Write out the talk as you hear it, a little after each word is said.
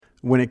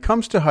When it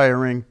comes to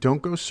hiring,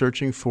 don't go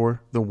searching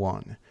for the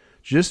one.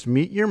 Just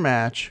meet your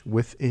match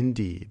with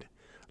Indeed.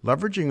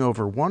 Leveraging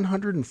over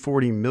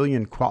 140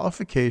 million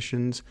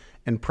qualifications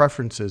and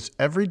preferences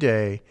every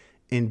day,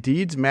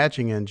 Indeed's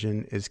matching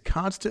engine is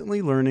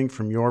constantly learning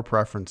from your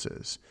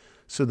preferences.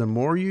 So the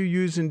more you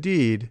use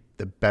Indeed,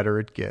 the better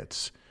it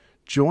gets.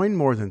 Join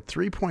more than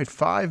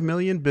 3.5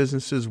 million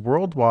businesses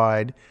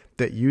worldwide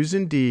that use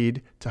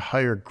Indeed to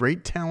hire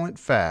great talent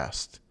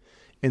fast.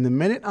 In the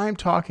minute I'm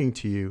talking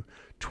to you,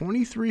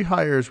 23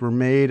 hires were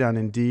made on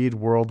Indeed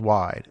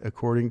worldwide,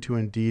 according to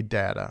Indeed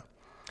data.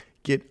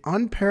 Get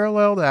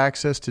unparalleled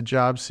access to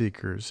job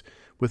seekers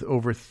with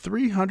over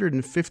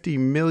 350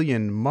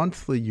 million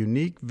monthly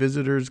unique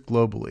visitors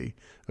globally,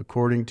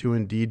 according to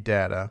Indeed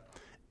data,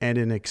 and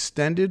an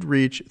extended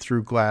reach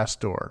through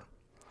Glassdoor.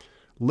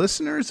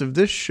 Listeners of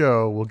this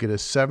show will get a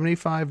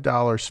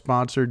 $75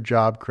 sponsored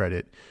job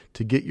credit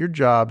to get your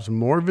jobs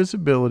more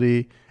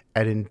visibility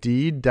at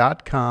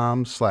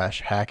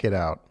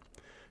Indeed.com/hackitout.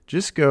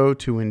 Just go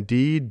to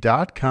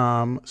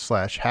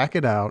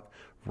Indeed.com/hackitout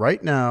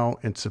right now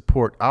and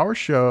support our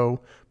show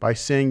by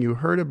saying you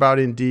heard about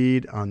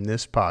Indeed on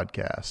this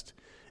podcast.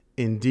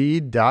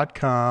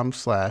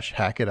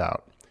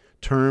 Indeed.com/hackitout.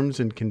 Terms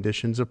and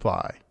conditions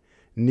apply.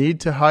 Need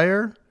to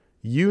hire?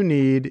 You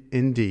need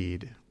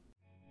Indeed.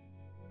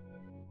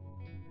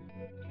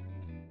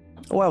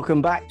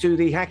 Welcome back to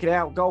the Hack It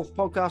Out Golf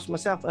Podcast.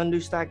 Myself,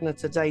 Andrew Stagner.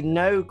 Today,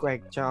 no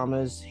Greg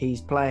Chalmers.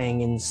 He's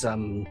playing in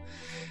some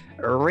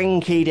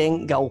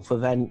rinky-dink golf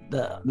event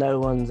that no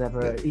one's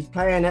ever... He's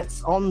playing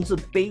on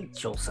the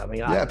beach or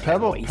something like that. Yeah,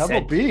 Pebble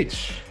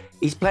Beach.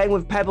 He's playing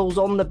with pebbles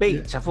on the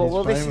beach. Yeah, I thought,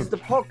 well, this is the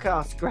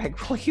podcast, Greg.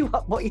 What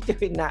are you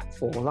doing that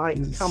for?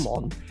 Like, come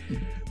on.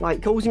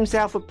 Like, calls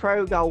himself a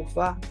pro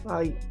golfer,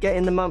 like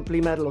getting the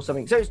monthly medal or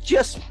something. So it's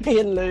just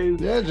me and Lou.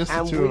 Yeah, just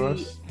the two of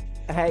us.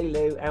 Hey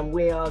Lou, and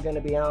we are going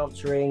to be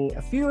answering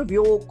a few of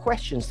your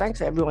questions. Thanks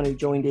to everyone who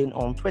joined in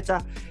on Twitter,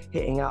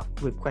 hitting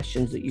up with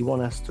questions that you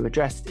want us to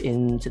address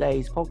in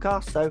today's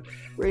podcast. So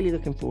really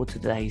looking forward to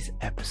today's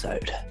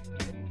episode.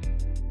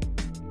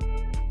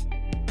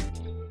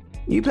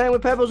 You playing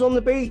with pebbles on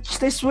the beach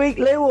this week,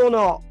 Lou, or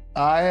not?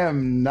 I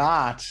am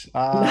not.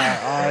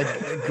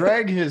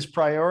 Greg, his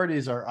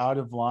priorities are out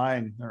of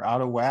line. They're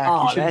out of whack.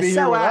 Oh, he should be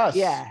here with us.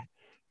 Yeah.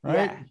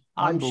 Right? Yeah.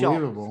 I'm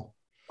Unbelievable. shocked.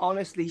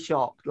 Honestly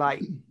shocked.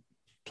 Like,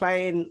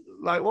 playing,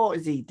 like, what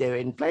is he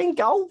doing? Playing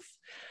golf?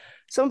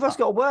 Some of us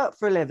got to work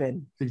for a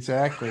living.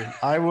 Exactly.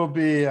 I will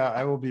be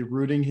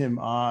rooting him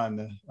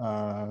on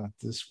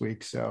this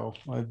week. So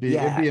it'd be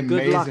amazing.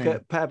 Good luck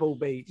at Pebble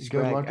Beach.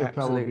 Good luck at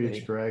Pebble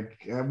Beach, Greg.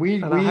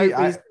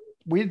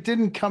 We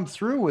didn't come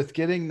through with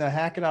getting the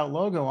Hack It Out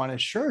logo on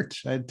his shirt.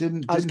 It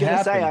didn't. I was going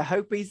to say, I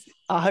hope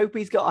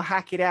he's got a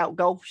Hack It Out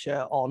golf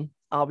shirt on.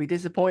 I'll be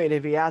disappointed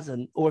if he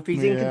hasn't, or if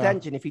he's in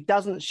contention, if he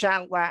doesn't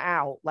shout that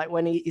out, like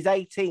when he's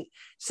 18,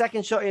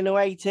 second shot into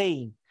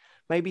 18,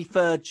 maybe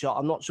third shot.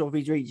 I'm not sure if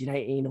he's reaching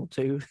 18 or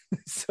 2.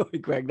 Sorry,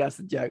 Greg, that's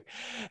a joke.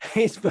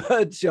 His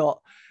third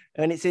shot,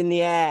 and it's in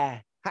the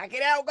air. Hack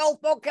It Out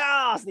Golf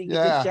Podcast. He can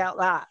just shout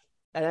that,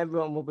 and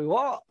everyone will be,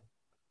 what?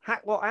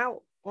 Hack what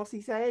out? What's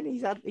he saying?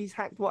 He's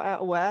hacked what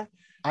out of where?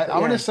 I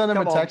want to send him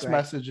a text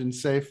message and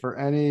say for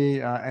any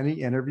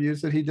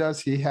interviews that he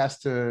does, he has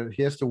to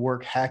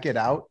work Hack It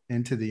Out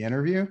into the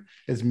interview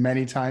as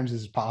many times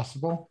as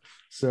possible.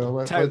 So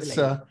let's I'll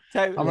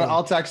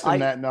text him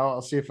that. No,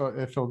 I'll see if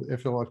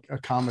he'll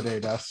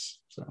accommodate us.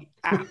 So.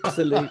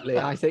 Absolutely,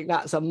 I think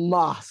that's a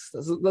must.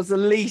 That's the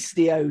least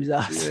he owes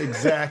us.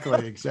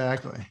 Exactly.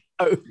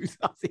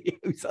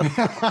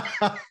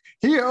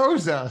 He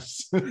owes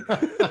us.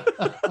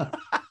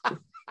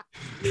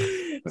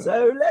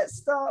 So let's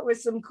start with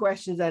some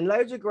questions then.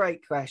 Loads of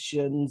great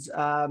questions.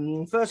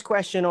 First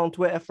question on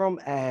Twitter from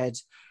Ed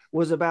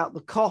was about the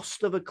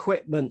cost of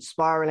equipment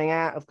spiraling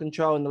out of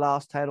control in the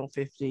last 10 or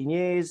 15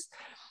 years.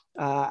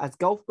 As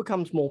golf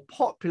becomes more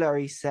popular,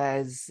 he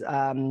says,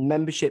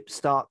 memberships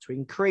start to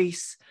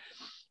increase.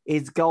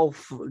 Is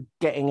golf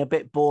getting a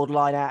bit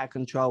borderline out of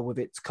control with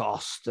its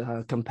cost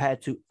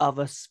compared to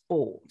other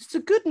sports? It's a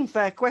good and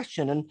fair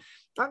question. And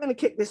I'm going to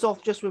kick this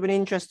off just with an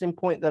interesting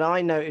point that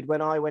I noted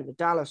when I went to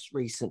Dallas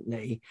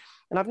recently.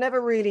 And I've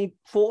never really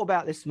thought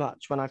about this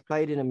much when I've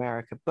played in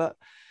America,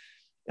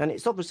 and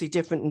it's obviously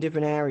different in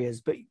different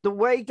areas. But the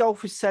way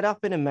golf is set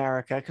up in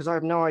America, because I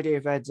have no idea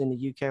if Ed's in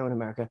the UK or in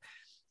America,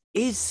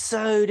 is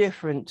so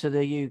different to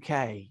the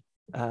UK.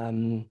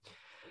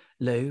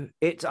 Lou,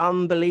 it's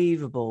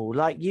unbelievable.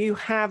 Like, you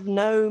have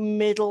no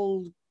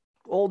middle,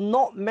 or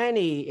not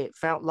many, it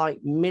felt like,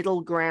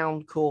 middle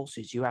ground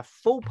courses. You have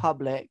full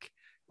public,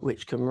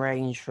 which can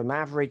range from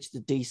average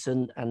to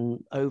decent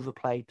and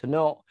overplayed to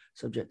not,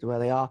 subject to where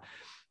they are.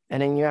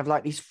 And then you have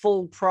like these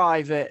full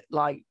private,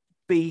 like,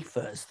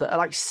 beefers that are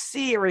like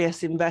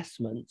serious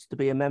investments to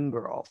be a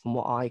member of, from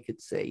what I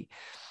could see.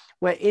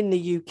 Where in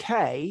the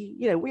UK,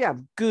 we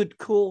have good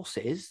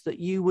courses that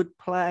you would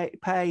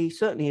pay,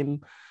 certainly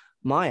in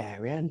my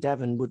area, and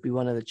Devon would be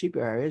one of the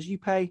cheaper areas, you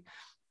pay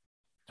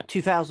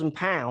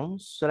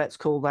 £2,000. So let's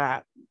call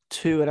that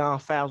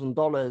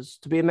 $2,500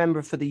 to be a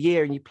member for the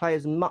year, and you play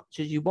as much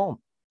as you want.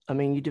 I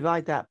mean, you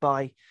divide that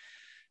by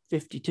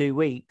 52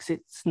 weeks,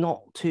 it's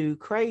not too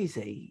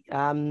crazy.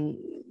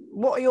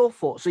 What are your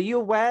thoughts? Are you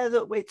aware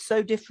that it's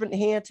so different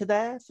here to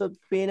there for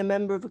being a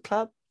member of a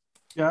club?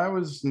 Yeah, I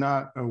was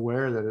not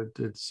aware that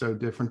it's so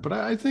different, but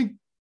I think,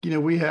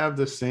 we have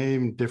the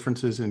same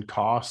differences in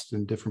cost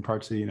in different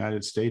parts of the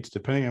United States,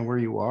 depending on where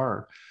you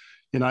are.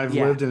 I've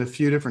lived in a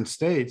few different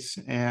states,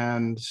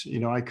 and,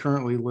 I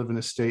currently live in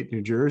a state,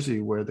 New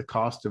Jersey, where the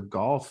cost of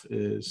golf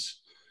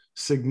is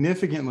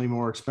significantly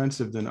more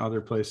expensive than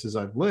other places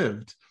I've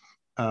lived.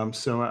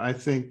 So I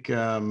think,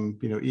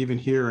 even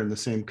here in the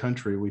same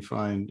country, we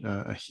find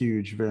a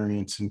huge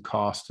variance in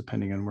cost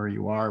depending on where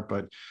you are.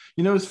 But,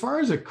 as far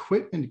as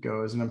equipment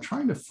goes, and I'm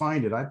trying to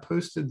find it, I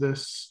posted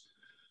this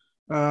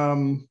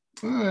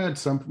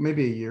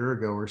maybe a year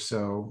ago or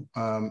so.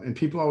 And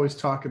people always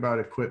talk about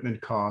equipment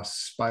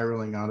costs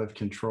spiraling out of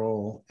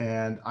control.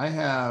 And I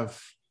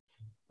have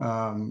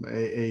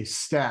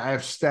I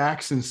have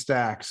stacks and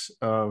stacks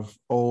of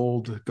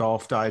old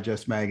Golf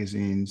Digest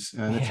magazines.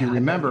 And if you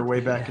remember way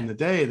back in the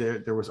day,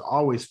 there was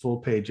always full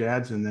page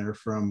ads in there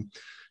from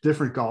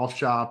different golf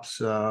shops.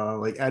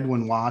 Like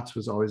Edwin Watts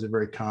was always a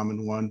very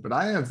common one. But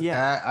I have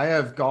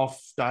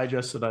Golf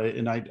Digest that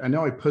I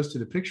know I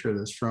posted a picture of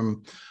this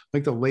from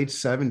like the late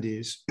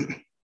 70s.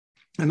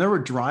 And there were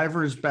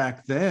drivers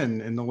back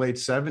then in the late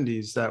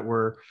 70s that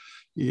were,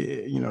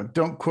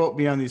 don't quote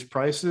me on these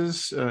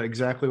prices,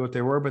 exactly what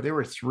they were, but they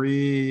were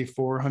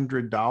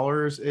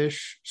 $300-400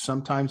 ish,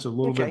 sometimes a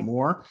little bit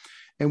more.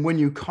 And when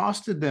you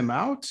costed them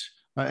out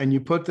and you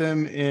put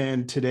them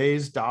in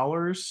today's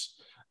dollars,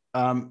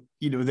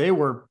 they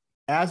were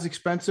as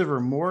expensive or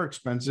more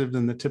expensive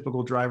than the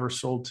typical driver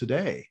sold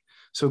today.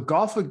 So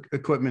golf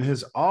equipment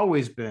has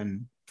always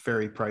been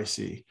very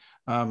pricey.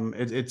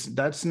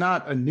 That's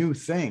not a new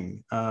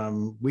thing.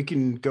 We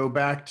can go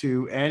back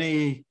to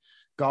any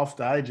Golf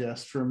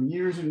Digest from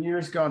years and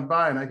years gone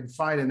by, and I can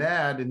find an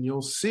ad and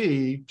you'll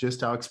see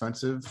just how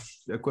expensive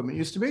equipment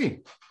used to be.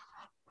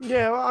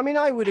 Yeah, well, I mean,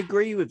 I would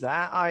agree with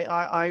that.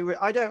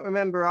 I don't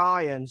remember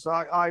irons.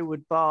 I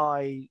would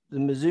buy the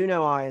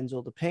Mizuno irons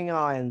or the Ping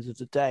irons of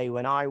the day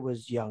when I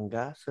was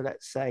younger. So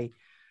let's say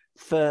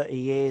 30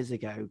 years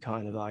ago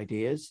kind of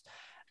ideas.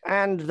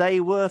 And they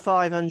were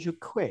 500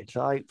 quid.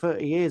 Like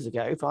 30 years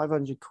ago,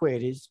 500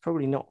 quid is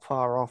probably not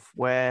far off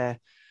where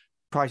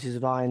prices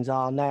of irons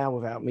are now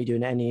without me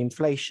doing any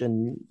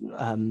inflation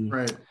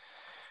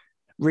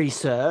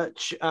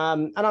research.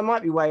 And I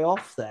might be way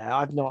off there.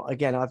 I've not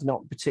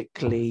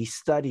particularly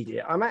studied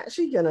it. I'm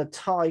actually going to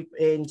type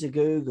into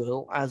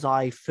Google as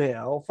I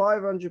feel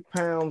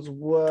 £500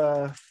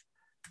 worth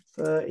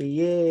 30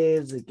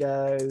 years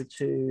ago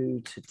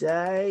to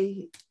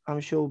today. I'm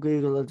sure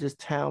Google will just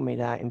tell me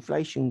that.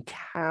 Inflation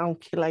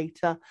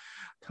calculator.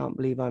 Can't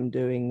believe I'm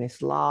doing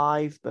this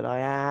live, but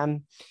I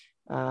am.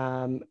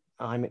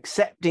 I'm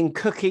accepting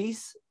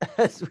cookies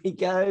as we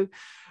go.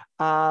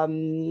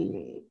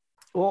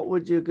 What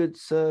would your good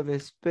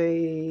service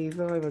be?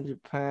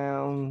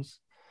 £500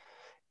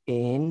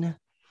 in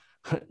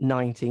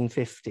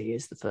 1950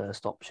 is the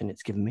first option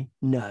it's given me.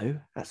 No,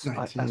 that's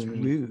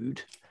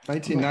rude.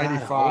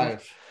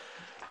 1995.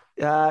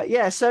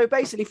 So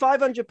basically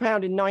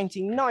 £500 in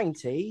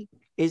 1990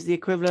 is the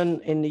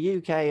equivalent in the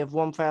UK of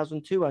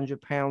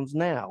 £1,200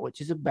 now,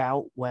 which is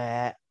about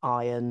where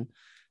iron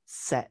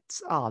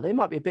sets are. They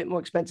might be a bit more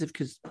expensive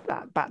because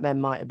back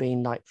then might have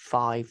been like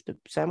 $5 the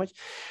sandwich.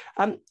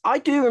 I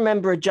do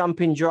remember a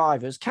jump in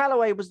drivers.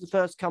 Callaway was the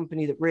first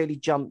company that really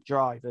jumped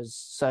drivers.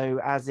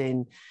 So as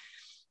in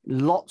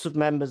lots of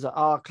members at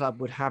our club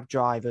would have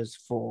drivers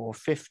for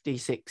 50,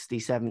 60,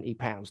 70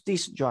 pounds,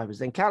 decent drivers.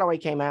 Then Callaway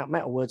came out,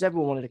 Metalwoods,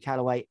 everyone wanted a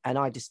Callaway. And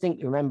I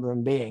distinctly remember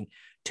them being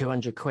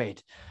 200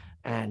 quid.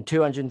 And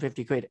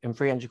 250 quid and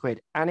 300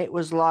 quid. And it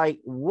was like,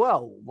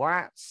 whoa,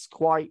 that's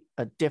quite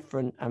a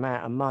different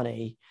amount of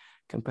money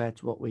compared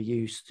to what we're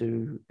used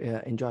to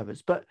in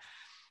drivers. But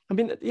I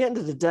mean, at the end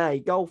of the day,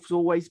 golf's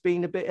always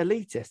been a bit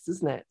elitist,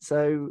 isn't it?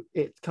 So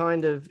it's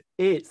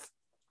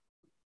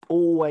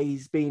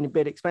always been a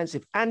bit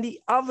expensive. And the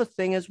other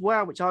thing as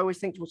well, which I always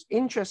think was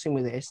interesting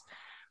with this,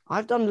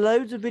 I've done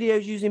loads of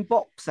videos using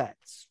box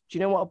sets. Do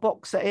you know what a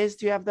box set is?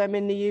 Do you have them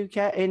in the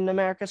UK, in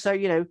America?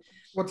 So,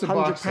 what's a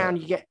box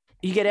set?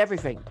 You get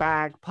everything: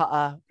 bag,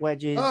 putter,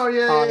 wedges. Oh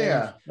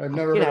yeah. I've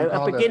never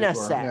a beginner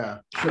set. Yeah,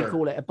 sure. We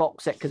call it a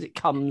box set because it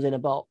comes in a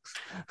box.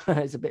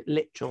 It's a bit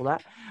literal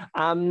that.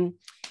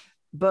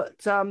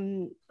 But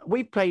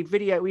we played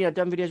video. We have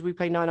done videos. We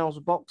play 9 holes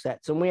of box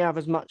sets, and we have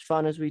as much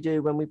fun as we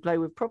do when we play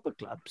with proper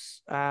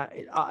clubs.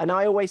 And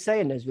I always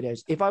say in those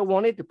videos, if I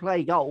wanted to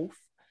play golf,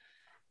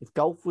 if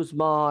golf was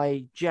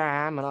my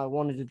jam and I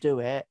wanted to do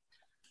it,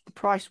 the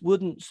price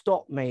wouldn't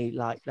stop me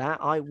like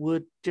that. I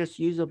would just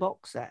use a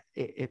box set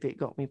if it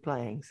got me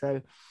playing. So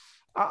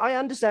I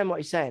understand what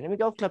you're saying. I mean,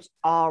 golf clubs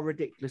are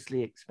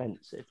ridiculously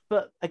expensive.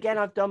 But again,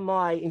 I've done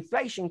my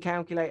inflation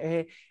calculator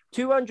here.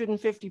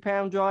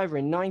 £250 driver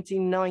in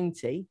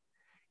 1990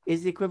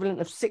 is the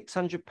equivalent of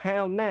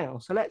 £600 now.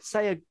 So let's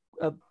say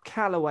a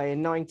Callaway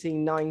in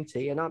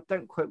 1990, and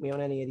don't quote me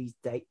on any of these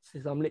dates,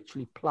 as I'm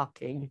literally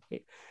plucking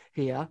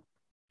here.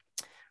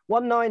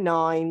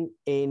 199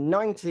 in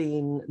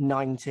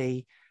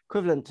 1990,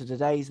 equivalent to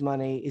today's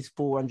money, is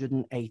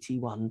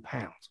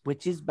 £481,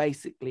 which is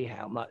basically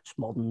how much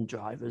modern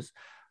drivers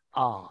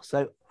are.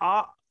 So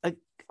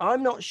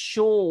I'm not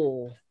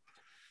sure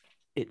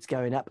it's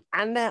going up,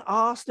 and there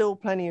are still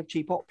plenty of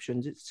cheap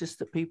options. It's just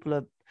that people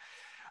are.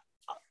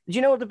 Do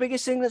you know what the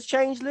biggest thing that's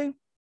changed, Lou?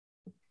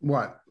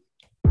 What?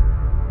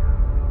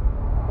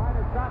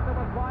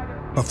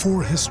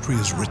 Before history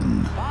is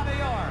written,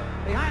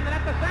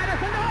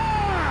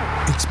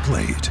 it's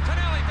played.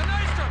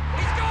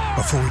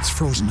 Before it's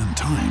frozen in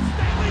time,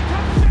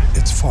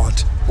 it's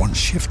fought one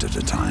shift at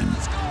a time.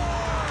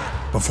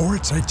 Before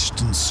it's etched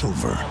in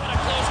silver,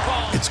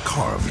 it's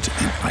carved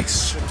in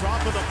ice.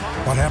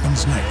 What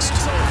happens next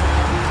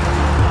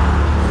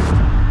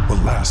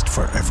will last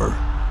forever.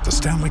 The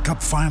Stanley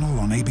Cup Final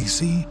on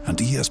ABC and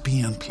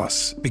ESPN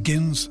Plus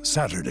begins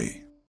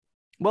Saturday.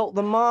 Well,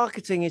 the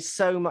marketing is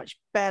so much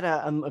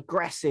better and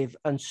aggressive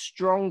and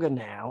stronger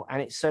now,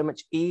 and it's so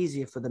much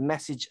easier for the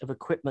message of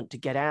equipment to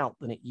get out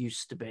than it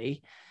used to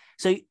be.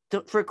 So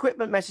for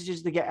equipment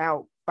messages to get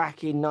out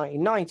back in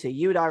 1990,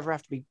 you would either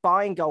have to be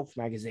buying golf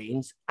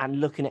magazines and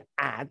looking at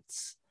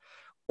ads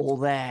or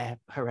their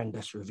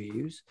horrendous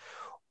reviews,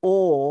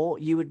 or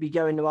you would be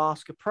going to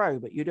Ask a Pro,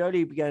 but you'd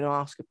only be going to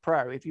Ask a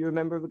Pro if you're a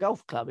member of a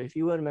golf club. If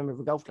you weren't a member of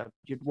a golf club,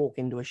 you'd walk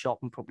into a shop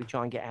and probably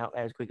try and get out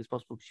there as quick as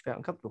possible because you felt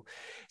uncomfortable.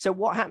 So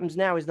what happens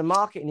now is the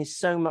marketing is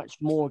so much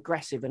more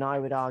aggressive, and I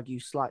would argue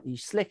slightly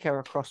slicker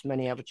across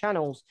many other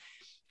channels,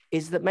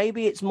 is that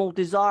maybe it's more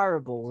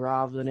desirable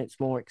rather than it's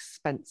more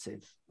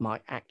expensive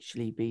might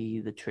actually be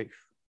the truth.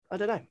 I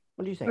don't know.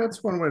 What do you think?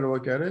 That's one way to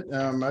look at it.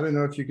 I don't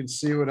know if you can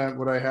see what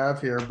I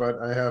have here, but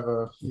I have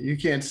you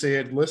can't see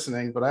it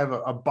listening, but I have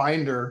a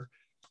binder.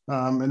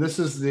 And this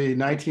is the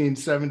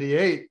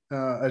 1978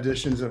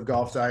 editions of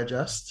Golf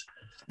Digest.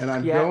 And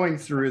I'm going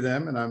through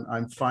them, and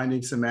I'm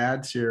finding some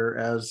ads here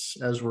as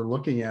we're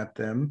looking at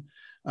them.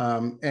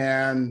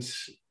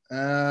 Let's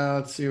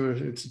see,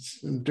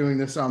 I'm doing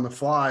this on the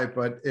fly,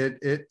 but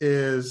it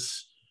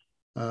is,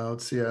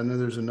 let's see, I know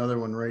there's another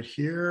one right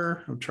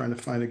here. I'm trying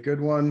to find a good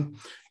one.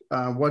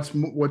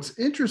 What's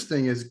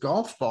interesting is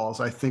golf balls,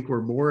 I think,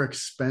 were more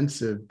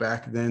expensive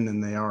back then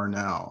than they are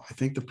now. I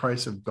think the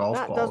price of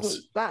golf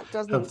balls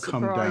doesn't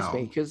surprise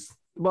me because,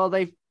 well,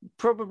 they've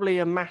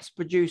probably mass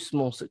produced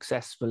more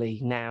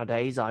successfully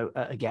nowadays,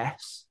 I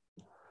guess.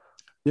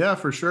 Yeah,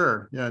 for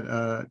sure.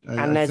 Yeah.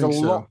 And there's a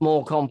lot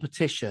more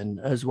competition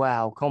as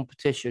well.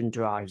 Competition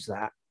drives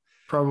that.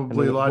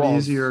 Probably a lot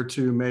easier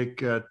to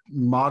make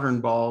modern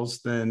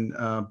balls than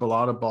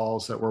Balata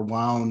balls that were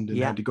wound and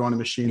had to go on a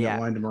machine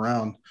and wind them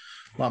around.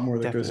 A lot more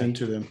that goes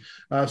into them.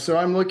 So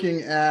I'm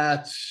looking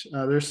at,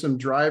 there's some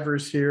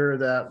drivers here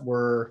that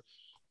were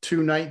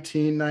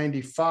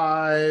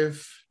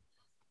 $219.95,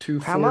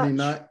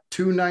 $249,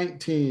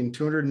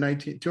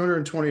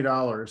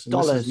 $220. And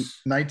this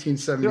is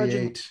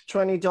 1978.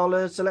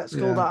 $220. So let's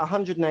call that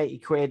 180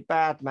 quid.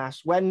 Bad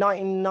maths. When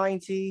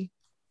 1990?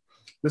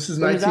 This is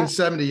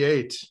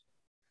 1978.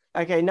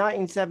 Okay,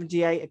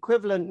 1978.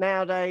 Equivalent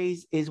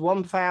nowadays is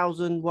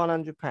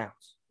 £1,100.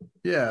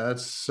 Yeah,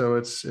 it's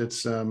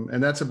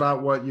and that's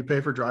about what you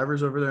pay for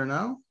drivers over there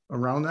now,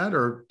 around that,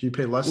 or do you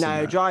pay less?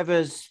 No,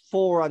 drivers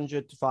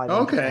 $400 to $500.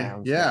 Okay,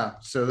 yeah.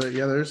 So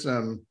there's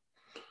a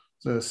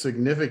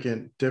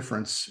significant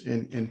difference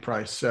in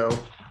price. So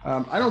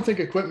I don't think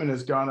equipment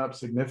has gone up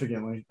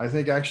significantly. I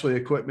think actually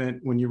equipment,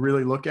 when you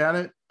really look at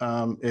it,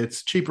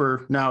 it's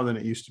cheaper now than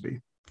it used to be,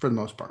 for the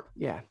most part.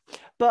 Yeah.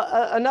 But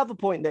another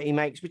point that he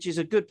makes, which is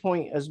a good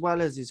point as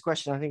well as his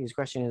question, I think his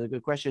question is a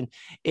good question,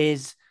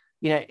 is,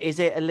 is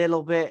it a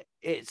little bit,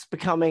 it's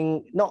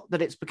becoming, not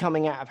that it's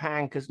becoming out of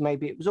hand, because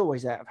maybe it was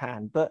always out of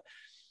hand, but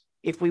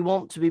if we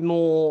want to be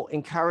more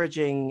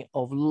encouraging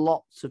of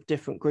lots of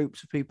different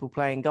groups of people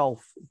playing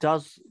golf,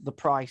 does the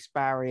price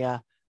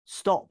barrier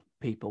stop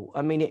people?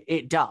 I mean,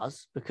 it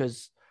does,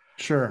 because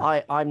sure,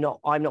 I'm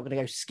not going to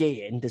go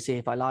skiing to see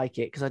if I like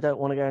it, because I don't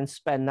want to go and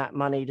spend that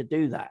money to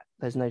do that.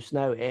 There's no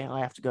snow here.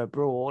 I have to go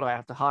abroad. I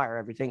have to hire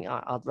everything.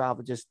 I'd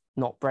rather just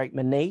not break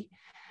my knee.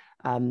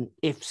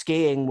 If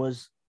skiing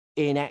was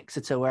in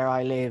Exeter where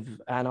I live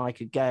and I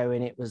could go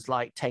and it was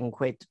like 10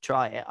 quid to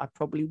try it, I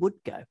probably would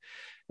go.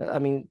 I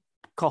mean,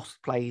 cost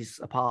plays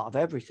a part of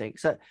everything.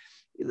 So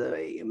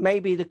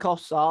maybe the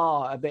costs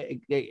are a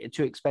bit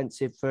too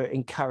expensive for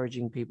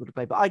encouraging people to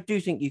play, but I do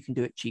think you can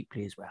do it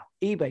cheaply as well.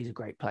 eBay's a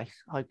great place.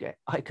 I got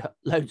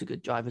loads of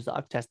good drivers that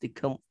I've tested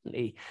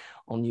constantly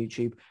on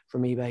YouTube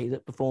from eBay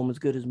that perform as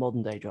good as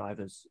modern day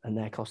drivers, and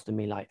they're costing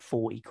me like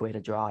 40 quid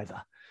a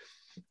driver.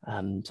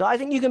 So I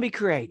think you can be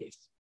creative,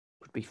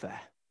 would be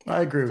fair.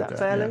 I agree with that.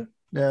 Fair,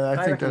 yeah,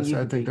 I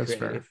think that's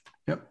fair.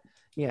 Yep.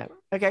 Yeah.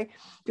 Okay.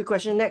 Good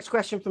question. Next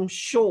question from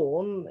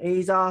Sean.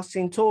 He's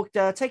asking,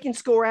 taking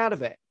score out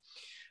of it,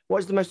 what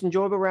is the most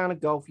enjoyable round of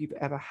golf you've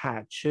ever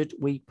had? Should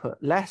we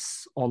put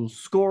less on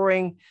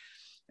scoring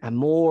and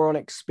more on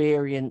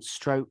experience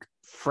stroke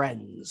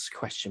friends,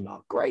 question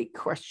mark. Great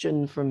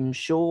question from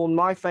Sean.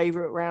 My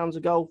favorite rounds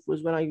of golf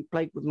was when I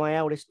played with my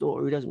eldest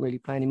daughter, who doesn't really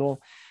play anymore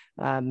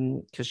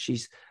because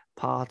she's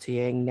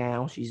partying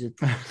now. She's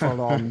a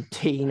full-on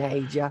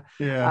teenager.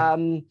 Yeah.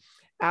 And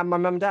my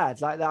mum and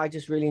dad, like that, I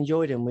just really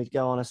enjoyed them. We'd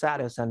go on a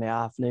Saturday or Sunday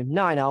afternoon,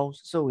 9 holes.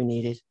 That's all we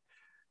needed.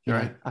 You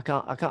Right.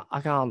 know,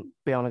 I can't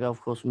be on a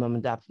golf course with mum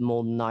and dad for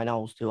more than 9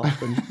 holes too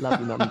often.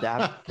 Love you, mum and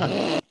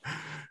dad.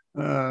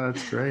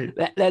 That's great.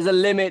 There's a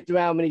limit to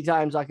how many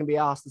times I can be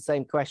asked the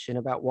same question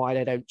about why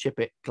they don't chip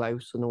it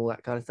close and all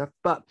that kind of stuff.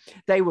 But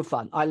they were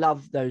fun. I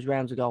love those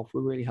rounds of golf.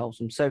 Were really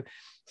wholesome. So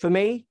for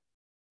me,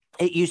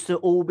 it used to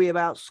all be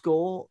about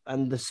score,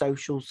 and the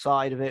social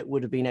side of it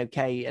would have been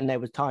okay. And there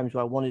was times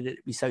where I wanted it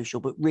to be social,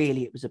 but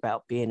really it was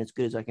about being as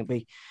good as I can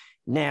be.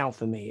 Now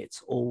for me,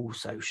 it's all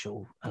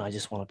social, and I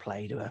just want to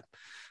play to a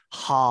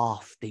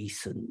half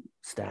decent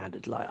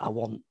standard. Like I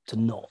want to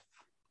not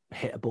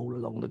hit a ball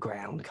along the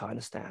ground kind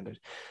of standard.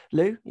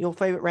 Lou, your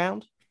favorite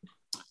round?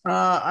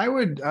 I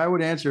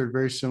would answer it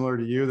very similar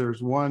to you.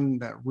 There's one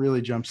that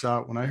really jumps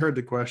out. When I heard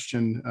the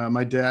question,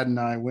 my dad and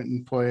I went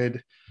and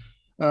played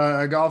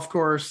a golf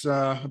course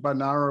about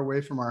an hour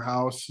away from our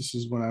house. This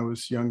is when I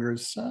was younger.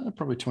 It's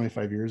probably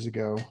 25 years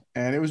ago.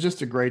 And it was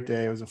just a great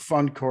day. It was a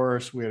fun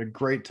course. We had a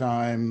great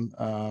time.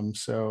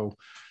 So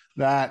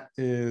that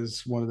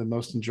is one of the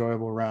most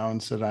enjoyable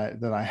rounds that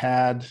I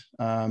had.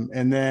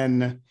 And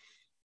then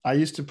I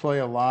used to play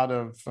a lot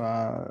of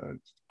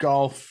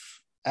golf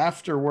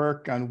after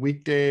work on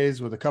weekdays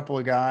with a couple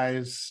of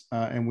guys,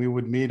 and we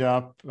would meet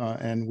up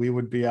and we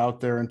would be out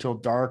there until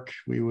dark.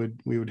 We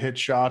would hit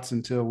shots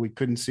until we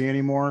couldn't see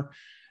anymore.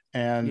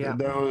 And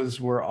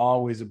those were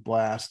always a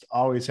blast.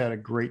 Always had a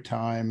great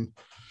time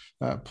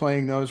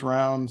playing those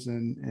rounds.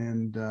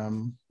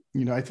 And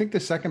I think the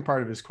second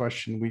part of his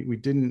question, we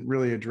didn't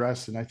really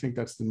address. And I think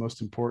that's the most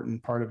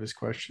important part of his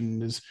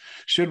question is,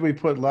 should we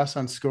put less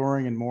on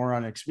scoring and more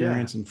on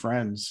experience and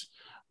friends?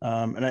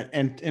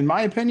 And in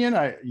my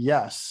opinion,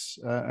 yes.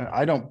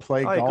 I don't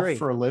play golf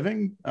for a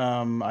living.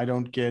 I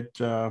don't get,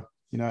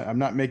 I'm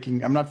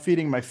not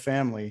feeding my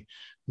family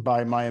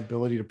by my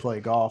ability to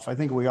play golf. I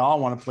think we all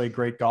want to play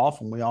great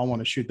golf and we all want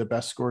to shoot the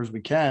best scores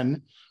we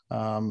can.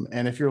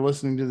 And if you're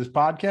listening to this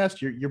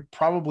podcast, you're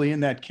probably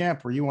in that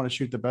camp where you want to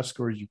shoot the best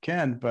scores you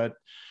can, but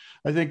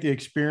I think the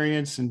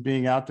experience and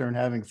being out there and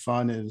having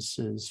fun is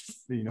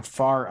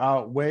far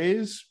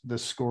outweighs the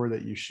score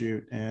that you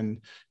shoot.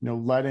 And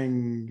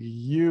letting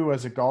you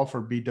as a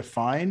golfer be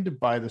defined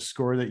by the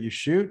score that you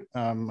shoot,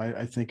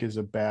 I think is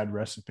a bad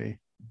recipe.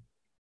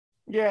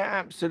 Yeah,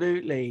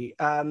 absolutely.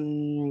 But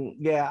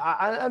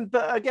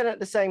again, at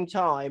the same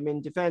time,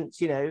 in defense,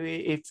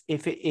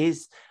 if it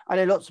is, I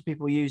know lots of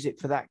people use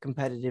it for that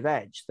competitive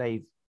edge.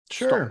 They've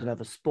stopped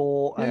another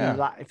sport, and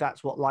if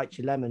that's what lights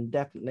your lemon,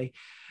 definitely.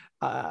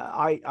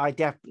 I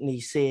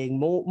definitely seeing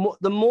more.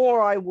 The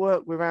more I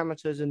work with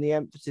amateurs, and the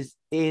emphasis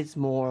is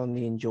more on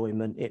the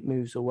enjoyment. It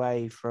moves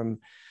away from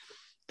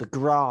the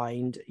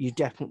grind. You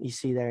definitely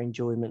see their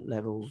enjoyment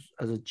levels,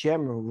 as a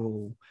general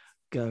rule,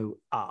 go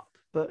up.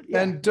 But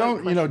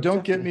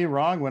don't get me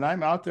wrong. When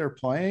I'm out there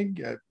playing,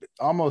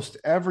 almost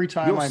every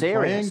time I'm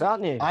serious,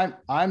 playing,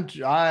 aren't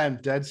you? I'm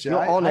dead serious.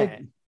 You're on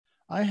it.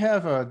 I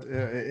have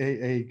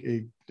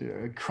a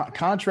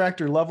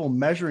contractor level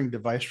measuring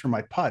device for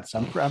my putts.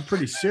 I'm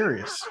pretty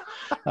serious.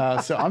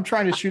 So I'm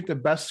trying to shoot the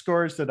best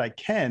scores that I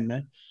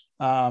can.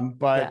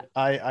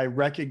 I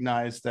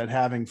recognize that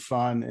having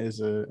fun is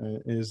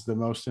the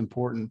most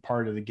important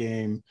part of the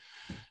game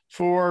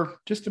for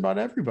just about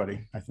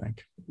everybody, I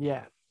think.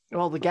 Yeah.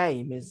 Well, the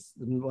game is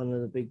one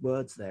of the big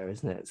words there,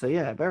 isn't it? So,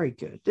 yeah, very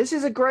good. This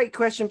is a great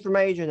question from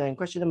Adrian then.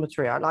 Question number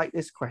 3. I like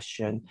this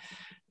question.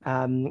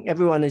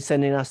 Everyone is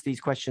sending us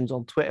these questions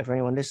on Twitter. For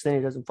anyone listening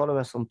who doesn't follow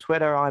us on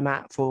Twitter, I'm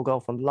at Full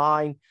Golf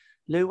Online.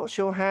 Lou, what's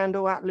your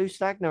handle? At Lou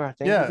Stagner, I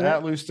think. Yeah,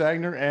 at Lou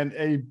Stagner. And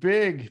a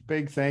big,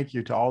 big thank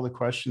you to all the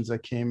questions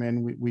that came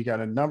in. We got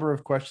a number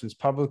of questions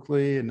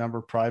publicly, a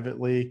number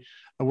privately.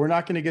 We're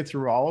not going to get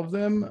through all of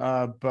them,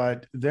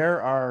 but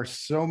there are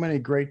so many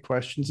great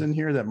questions in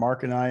here that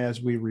Mark and I,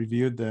 as we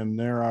reviewed them,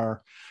 there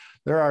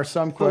are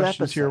some full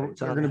questions here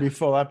that are going to be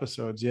full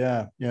episodes.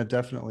 Yeah,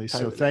 definitely. Totally.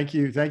 So thank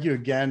you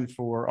again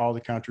for all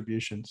the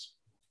contributions.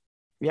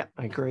 Yeah,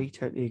 I agree.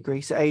 Totally agree.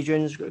 So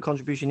Adrian's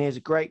contribution here is a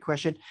great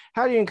question.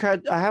 How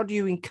do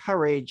you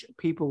encourage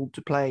people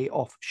to play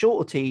off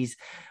shorter tees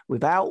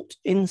without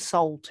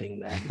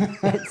insulting them?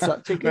 It's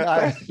such a good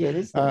question,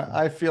 isn't it?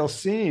 I feel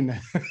seen.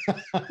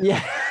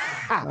 Yeah.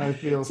 I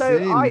feel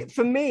seen.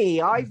 For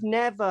me, I've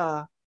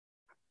never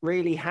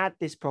really had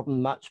this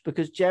problem much,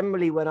 because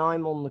generally when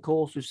I'm on the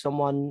course with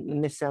someone,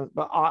 and this sounds,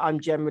 but I'm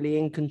generally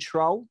in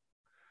control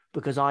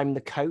because I'm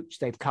the coach.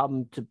 They've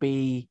come to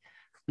be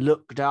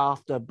looked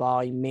after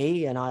by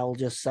me, and I'll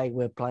just say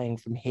we're playing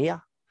from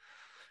here.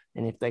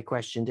 And if they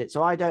questioned it,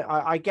 so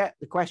I get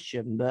the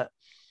question, but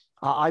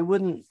I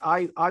wouldn't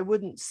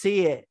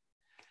see it.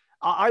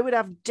 I would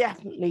have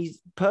definitely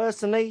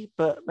personally,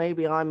 but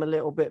maybe I'm a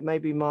little bit,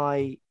 maybe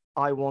my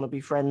I want to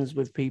be friends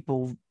with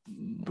people,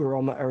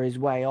 barometer is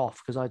way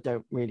off because I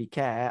don't really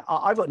care.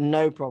 I've got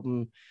no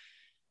problem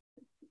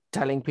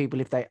telling people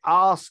if they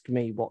ask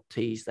me what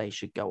tees they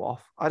should go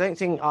off. I don't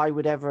think I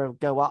would ever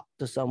go up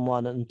to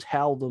someone and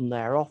tell them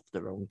they're off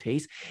the wrong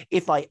tees.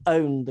 If I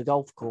owned the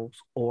golf course,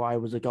 or I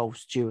was a golf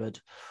steward,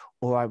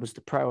 or I was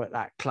the pro at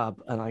that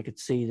club and I could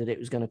see that it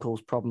was going to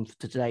cause problem for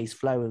today's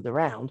flow of the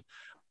round,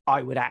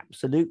 I would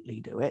absolutely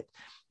do it.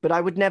 But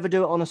I would never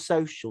do it on a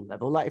social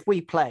level. Like if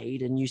we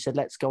played and you said,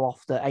 let's go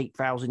off the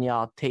 8,000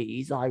 yard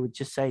tees, I would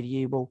just say to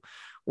you, well,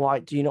 why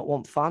do you not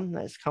want fun?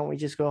 Can't we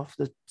just go off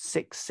the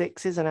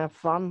 6.6s and have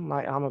fun?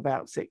 Like I'm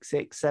about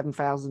 6.6,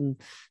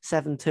 7,000,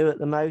 7.2 at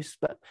the most.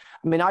 But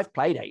I mean, I've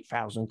played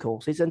 8,000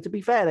 courses, and to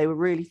be fair, they were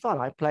really fun.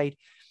 I played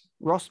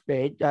Ross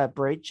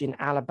Bridge in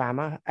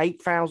Alabama,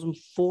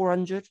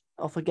 8,400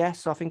 off a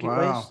guess, I think it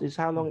was, is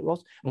how long it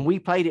was. And we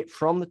played it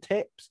from the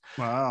tips.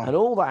 Wow. And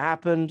all that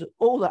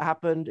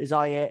happened is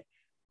I hit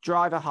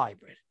driver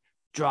hybrid,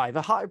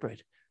 driver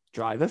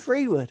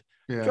freewood,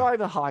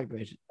 driver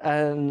hybrid.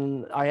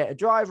 And I hit a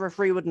driver, a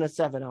freewood, and a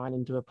 7-iron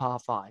into a par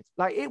 5.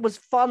 Like, it was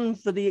fun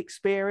for the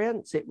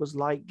experience. It was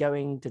like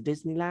going to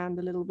Disneyland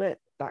a little bit,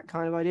 that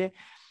kind of idea.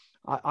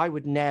 I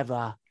would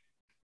never...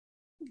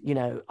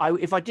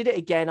 if I did it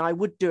again, I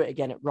would do it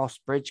again at Ross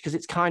Bridge because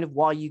it's kind of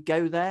why you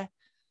go there.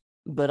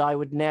 But I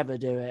would never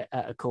do it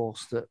at a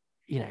course that,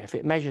 if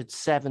it measured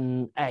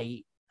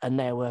 7.8 and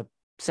there were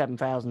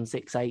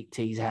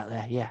 7,680s out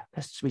there,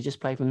 we just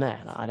play from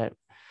there. I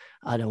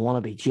don't want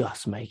to be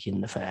just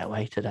making the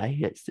fairway today.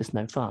 It's just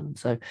no fun.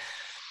 So.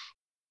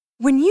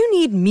 When you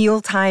need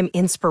mealtime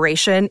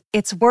inspiration,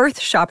 it's worth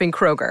shopping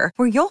Kroger,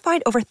 where you'll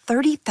find over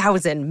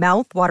 30,000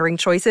 mouth-watering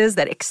choices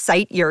that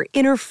excite your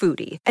inner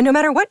foodie. And no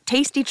matter what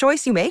tasty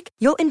choice you make,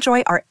 you'll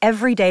enjoy our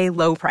everyday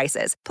low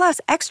prices, plus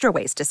extra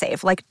ways to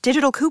save, like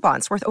digital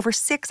coupons worth over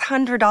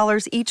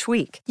 $600 each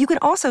week. You can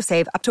also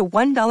save up to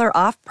 $1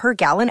 off per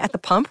gallon at the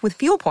pump with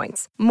fuel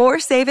points. More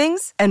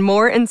savings and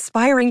more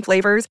inspiring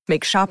flavors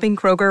make shopping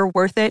Kroger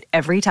worth it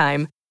every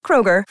time.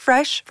 Kroger,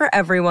 fresh for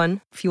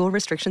everyone. Fuel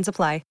restrictions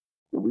apply.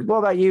 What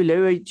about you,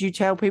 Lou? Do you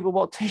tell people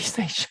what tees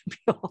they should be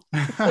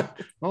on?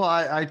 Well,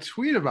 I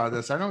tweet about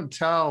this. I don't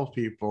tell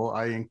people.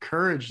 I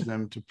encourage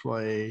them to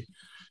play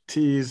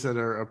tees that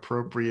are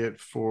appropriate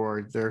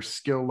for their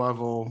skill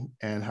level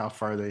and how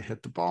far they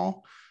hit the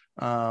ball.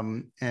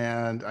 And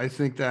I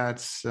think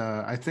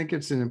I think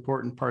it's an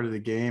important part of the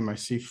game. I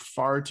see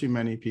far too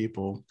many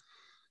people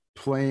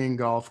playing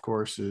golf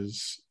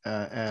courses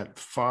at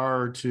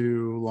far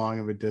too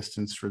long of a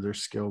distance for their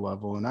skill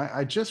level. And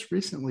I just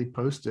recently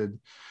posted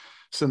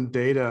some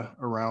data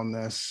around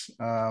this.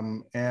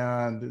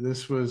 And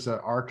this was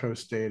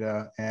Arcos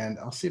data. And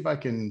I'll see if I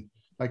can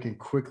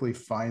quickly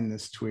find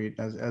this tweet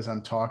as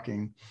I'm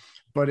talking.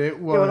 But it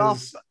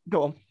was...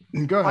 Go on.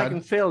 Go ahead. I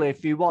can fill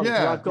if you want.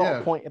 Yeah, I've got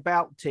a point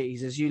about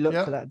tees as you look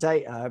for that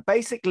data.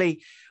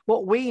 Basically,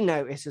 what we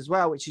notice as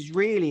well, which is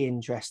really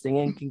interesting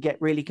and can get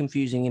really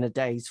confusing in a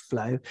day's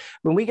flow,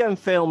 when we go and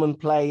film and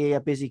play a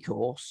busy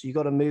course, you've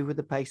got to move with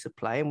the pace of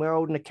play, and we're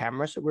holding a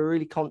camera, so we're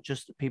really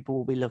conscious that people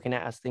will be looking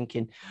at us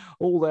thinking,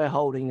 oh, they're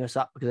holding us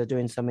up because they're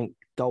doing something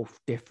golf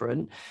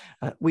different.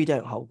 We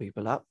don't hold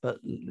people up, but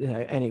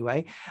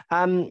anyway,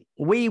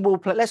 we will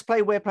play. Let's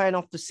play. We're playing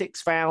off the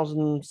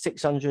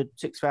 6,600,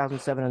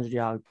 6,700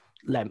 yard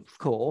length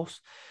course.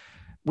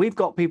 We've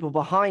got people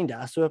behind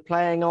us who are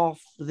playing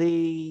off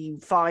the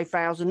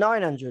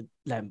 5,900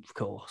 length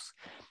course,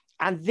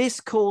 and this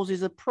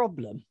causes a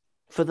problem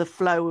for the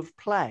flow of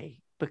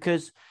play,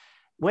 because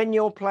when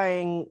you're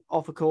playing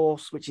off a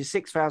course which is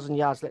 6,000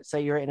 yards, let's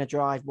say you're hitting a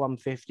drive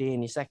 150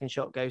 and your second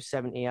shot goes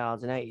 70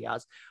 yards and 80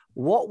 yards,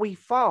 what we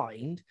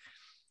find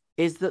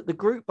is that the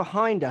group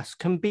behind us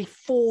can be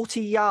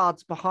 40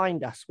 yards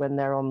behind us when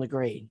they're on the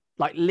green.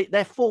 Like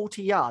they're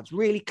 40 yards,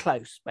 really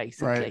close,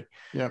 basically. Right.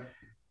 Yep.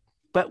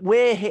 But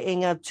we're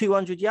hitting a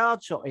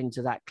 200-yard shot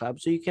into that club,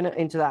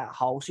 into that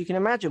hole. So you can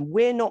imagine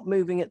we're not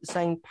moving at the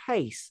same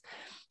pace.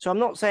 So I'm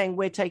not saying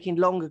we're taking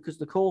longer because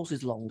the course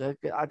is longer.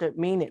 I don't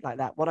mean it like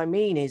that. What I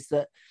mean is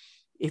that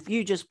if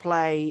you just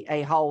play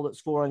a hole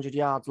that's 400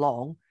 yards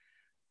long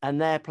and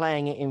they're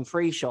playing it in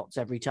 3 shots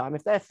every time,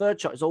 if their third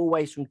shot is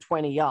always from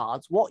 20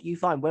 yards, what you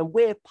find when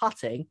we're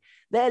putting,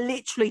 they're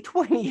literally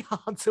 20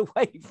 yards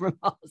away from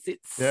us.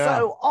 It's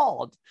so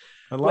odd.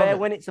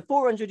 When it's a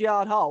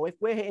 400-yard hole, if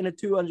we're hitting a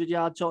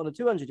 200-yard shot and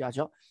a 200-yard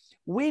shot,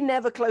 we're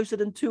never closer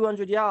than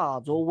 200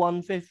 yards or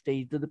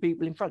 150 to the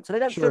people in front. So they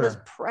don't feel as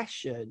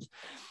pressured.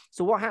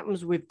 So what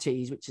happens with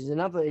tees, which is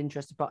another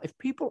interesting part, if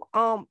people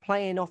aren't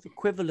playing off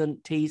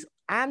equivalent tees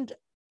and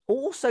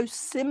also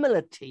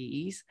similar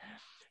tees,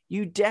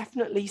 you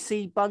definitely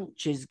see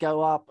bunches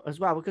go up as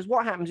well. Because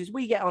what happens is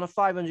we get on a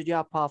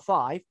 500-yard par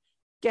 5.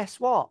 Guess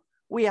what?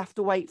 We have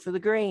to wait for the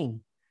green.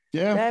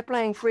 Yeah. They're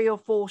playing 3 or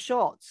 4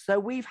 shots. So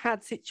we've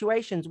had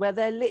situations where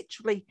they're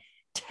literally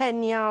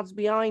 10 yards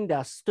behind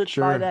us, stood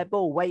by their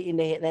ball, waiting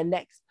to hit their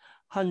next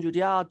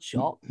 100-yard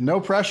shot. No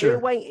pressure. We're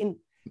waiting.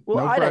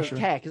 Well, No I pressure. don't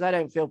care because I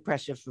don't feel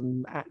pressure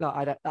from. No,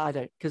 I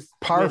don't because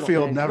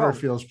Parfield never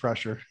feels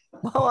pressure.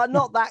 Well,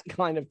 not that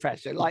kind of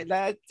pressure. Like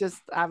they're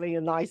just having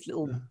a nice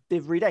little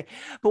every day.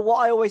 But what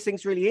I always think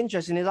is really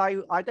interesting is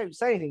I don't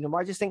say anything to them.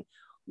 I just think,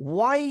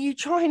 why are you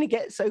trying to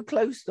get so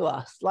close to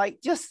us? Like,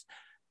 just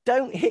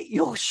don't hit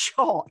your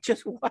shot.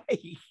 Just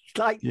wait.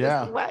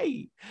 Just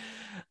wait.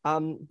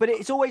 But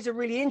it's always a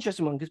really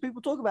interesting one because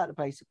people talk about the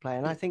pace of play.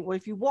 And I think, well,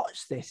 if you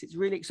watch this, it's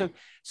really so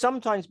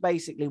sometimes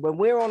basically when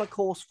we're on a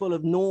course full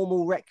of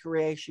normal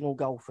recreational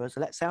golfers,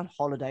 so let's say on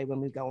holiday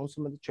when we go on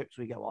some of the trips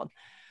we go on,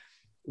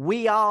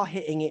 we are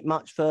hitting it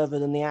much further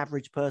than the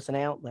average person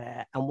out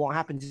there. And what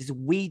happens is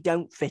we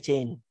don't fit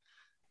in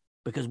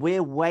because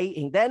we're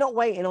waiting. They're not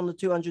waiting on the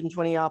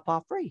 220-yard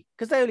par three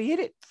because they only hit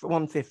it for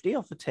 150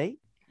 off the tee.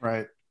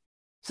 Right.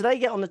 So they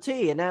get on the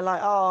tee and they're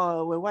like,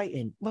 oh, we're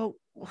waiting. Well,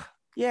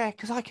 yeah,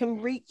 because I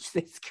can reach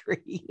this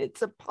green.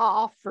 It's a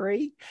par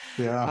three.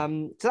 Yeah.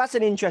 So that's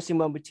an interesting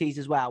one with tees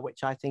as well,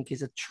 which I think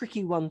is a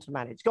tricky one to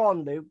manage. Go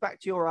on, Lou.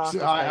 Back to your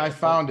answer. I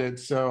found it.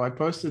 So I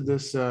posted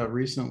this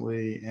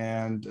recently,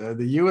 and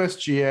the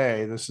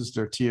USGA, this is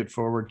their Tee It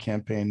Forward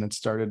campaign that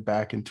started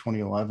back in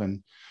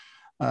 2011.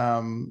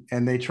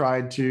 And they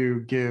tried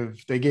to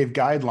they gave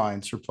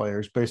guidelines for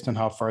players based on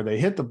how far they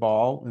hit the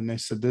ball. And they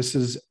said, this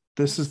is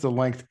the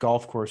length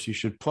golf course you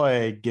should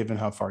play given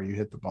how far you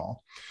hit the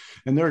ball.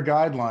 And their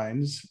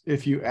guidelines,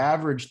 if you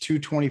average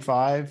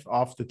 225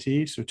 off the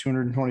tee, so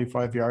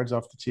 225 yards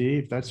off the tee,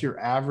 if that's your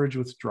average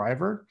with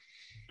driver,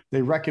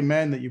 they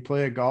recommend that you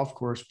play a golf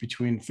course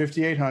between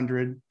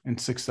 5,800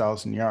 and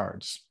 6,000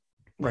 yards.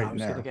 Right. I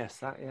was going to guess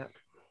that, yeah.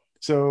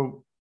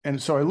 So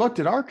I looked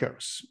at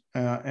Arccos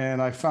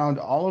and I found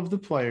all of the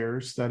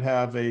players that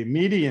have a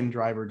median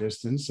driver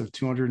distance of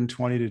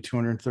 220 to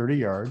 230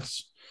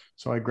 yards.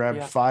 So I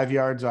grabbed 5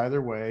 yards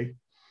either way.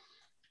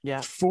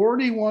 Yeah.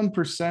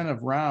 41%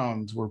 of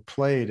rounds were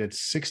played at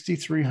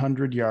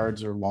 6,300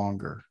 yards or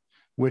longer,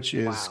 which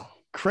is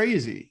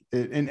crazy.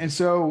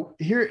 So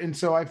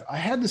I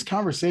had this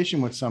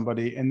conversation with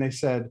somebody and they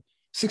said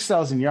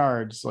 6,000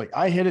 yards, like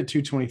I hit at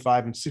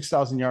 225 and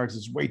 6,000 yards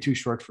is way too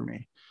short for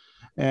me.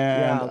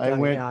 And I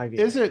went,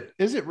 is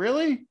it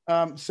really?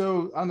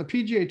 So on the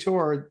PGA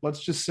Tour,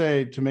 let's just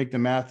say, to make the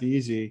math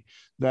easy,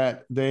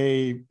 that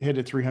they hit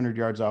it 300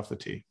 yards off the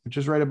tee, which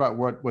is right about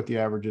what the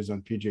average is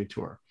on PGA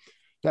Tour.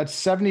 That's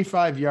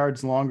 75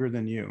 yards longer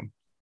than you.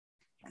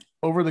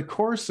 Over the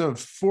course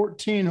of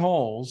 14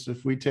 holes,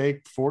 if we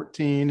take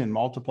 14 and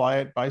multiply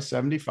it by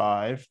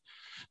 75,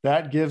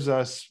 that gives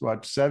us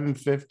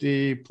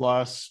 750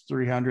 plus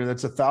 300.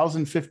 That's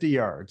 1,050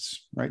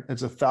 yards, right?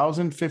 That's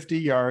 1,050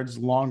 yards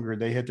longer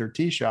they hit their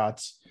tee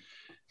shots.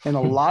 And a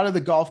lot of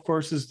the golf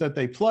courses that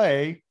they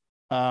play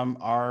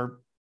are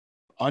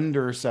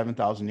under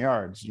 7,000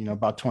 yards,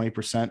 about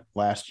 20%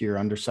 last year,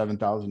 under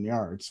 7,000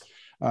 yards.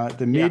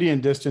 The median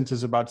distance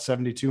is about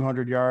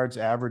 7,200 yards.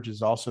 Average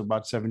is also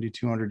about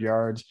 7,200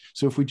 yards.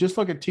 So if we just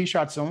look at tee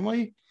shots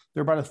only,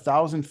 they're about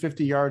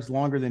 1,050 yards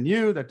longer than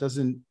you. That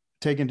doesn't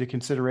take into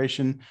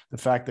consideration the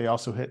fact they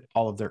also hit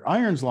all of their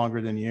irons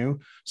longer than you.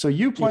 So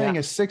you playing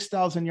a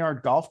 6,000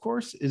 yard golf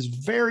course is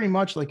very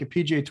much like a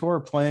PGA Tour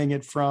playing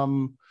it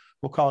from,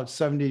 we'll call it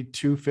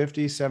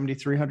 7,250,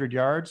 7,300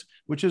 yards,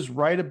 which is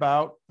right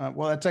about,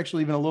 that's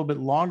actually even a little bit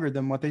longer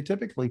than what they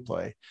typically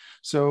play.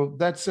 So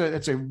it's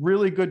a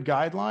really good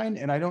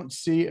guideline. And I don't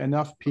see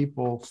enough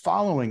people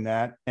following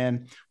that.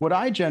 And what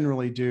I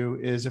generally do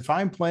is if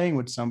I'm playing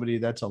with somebody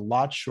that's a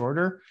lot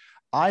shorter,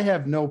 I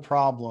have no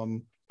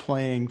problem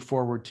playing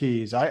forward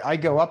tees. I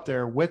go up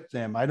there with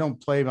them. I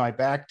don't play my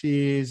back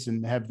tees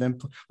and have them.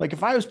 Like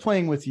if I was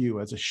playing with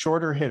you as a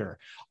shorter hitter,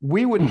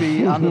 we would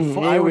be on the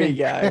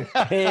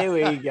Here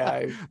we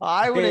go.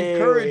 I would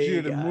encourage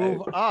you to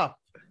move up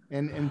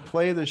and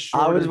play the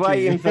shorter I was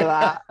waiting tee. for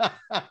that.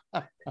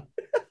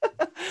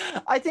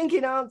 I think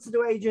in answer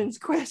to Adrian's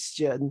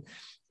question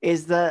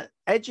is that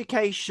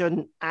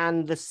education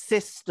and the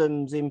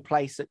systems in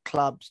place at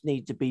clubs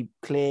need to be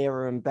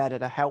clearer and better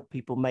to help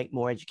people make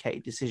more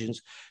educated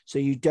decisions so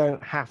you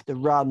don't have to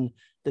run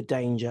the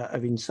danger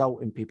of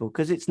insulting people,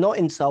 because it's not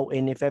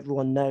insulting if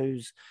everyone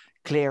knows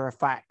clearer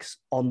facts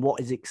on what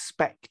is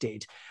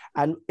expected.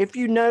 And if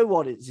you know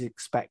what is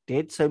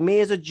expected, so me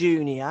as a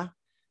junior,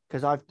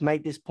 because I've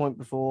made this point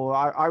before,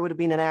 I would have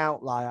been an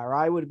outlier.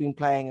 I would have been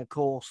playing a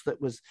course that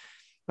was,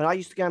 when I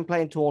used to go and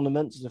play in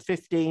tournaments as a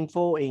 15,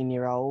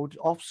 14-year-old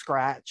off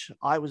scratch,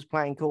 I was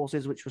playing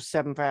courses which were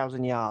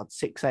 7,000 yards,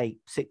 6'8",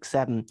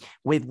 6'7",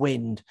 with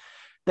wind.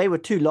 They were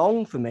too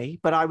long for me,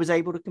 but I was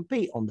able to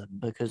compete on them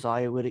because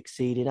I would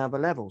exceed in other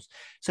levels.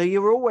 So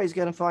you're always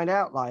going to find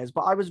outliers,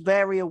 but I was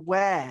very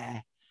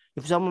aware.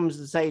 If someone was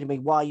to say to me,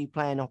 why are you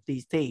playing off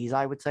these tees?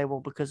 I would say, well,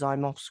 because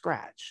I'm off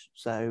scratch.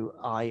 So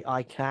I've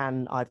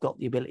got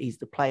the abilities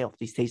to play off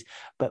these tees,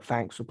 but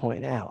thanks for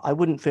pointing it out. I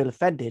wouldn't feel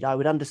offended. I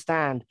would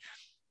understand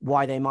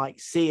why they might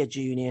see a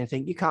junior and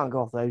think, you can't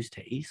go off those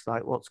tees,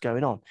 like what's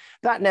going on.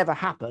 That never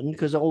happened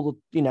because all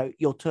the,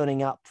 you're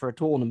turning up for a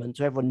tournament,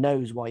 so everyone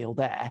knows why you're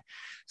there.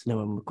 So no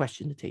one would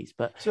question the tees.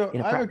 But so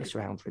in a practice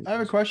round, for instance. I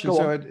have a question.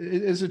 So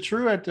is it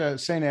true at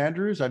St.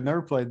 Andrews? I've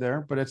never played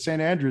there, but at St.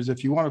 Andrews,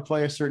 if you want to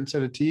play a certain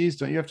set of tees,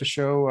 don't you have to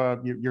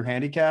show your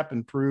handicap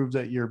and prove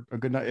that you're a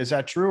good? Is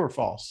that true or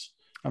false?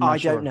 I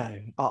don't know.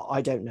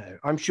 I don't know.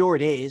 I'm sure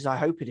it is. I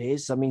hope it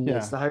is. I mean,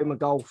 It's the home of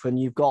golf, and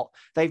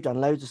they've done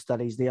loads of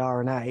studies. The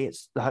R&A,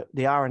 it's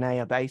the R&A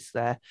are based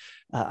there,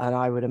 and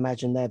I would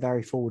imagine they're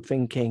very forward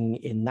thinking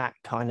in that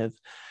kind of,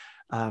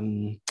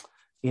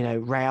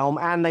 realm.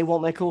 And they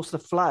want their course to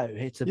flow.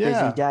 It's a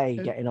busy day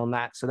getting on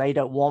that, so they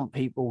don't want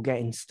people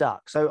getting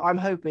stuck. So I'm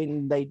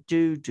hoping they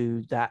do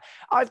that.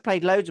 I've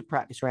played loads of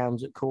practice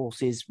rounds at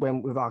courses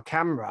with our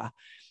camera,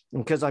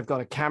 and because I've got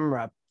a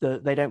camera,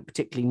 they don't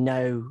particularly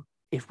know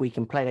if we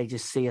can play. They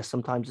just see us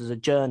sometimes as a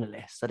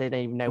journalist, so they don't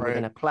even know we're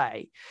going to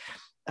play.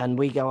 And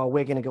we go,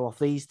 we're going to go off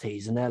these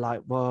tees, and they're like,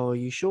 well, are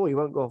you sure you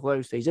won't go off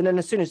those tees? And then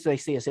as soon as they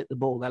see us hit the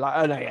ball, they're like,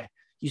 oh no, yeah,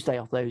 you stay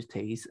off those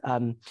tees.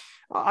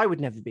 I would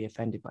never be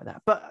offended by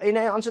that. But in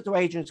answer to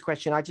Adrian's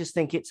question, I just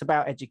think it's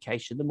about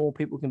education. The more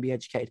people can be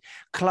educated,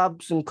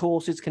 clubs and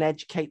courses can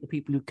educate the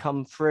people who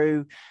come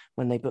through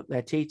when they book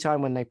their tee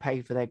time, when they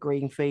pay for their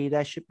green fee.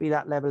 There should be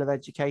that level of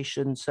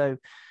education, so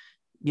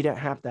you don't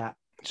have that.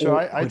 So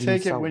I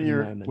take it when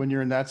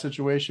you're in that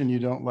situation, you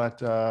don't let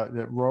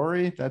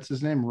Rory, that's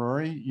his name,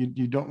 Rory,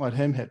 you don't let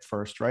him hit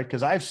first, right?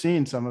 Because I've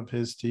seen some of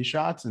his tee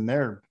shots, and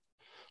they're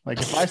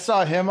like, if I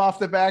saw him off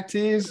the back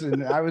tees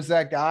and I was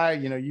that guy,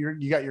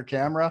 you got your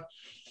camera,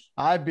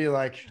 I'd be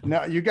like,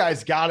 no, you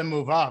guys got to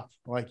move up.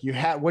 Like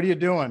what are you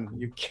doing?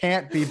 You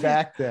can't be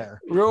back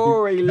there.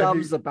 Rory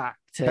loves the back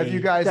tee. Have you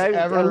guys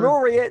ever? And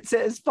Rory hits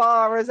it as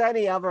far as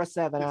any other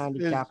 7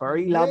 handicapper.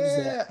 He loves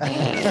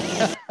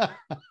it.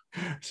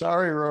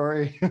 Sorry,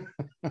 Rory.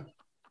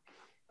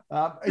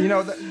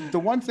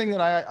 The one thing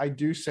that I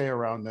do say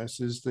around this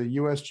is the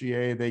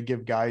USGA, they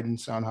give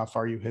guidance on how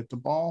far you hit the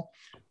ball.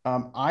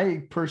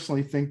 I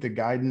personally think the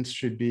guidance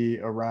should be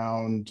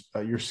around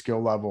your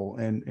skill level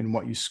and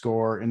what you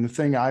score. And the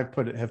thing have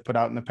put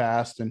out in the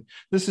past, and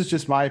this is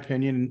just my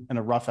opinion and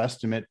a rough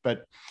estimate,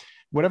 but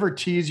whatever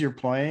tees you're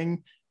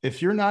playing,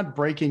 if you're not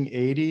breaking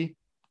 80,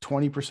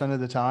 20% of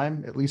the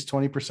time, at least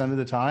 20% of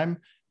the time,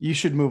 you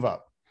should move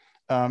up.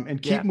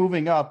 And keep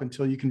moving up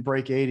until you can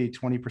break 80,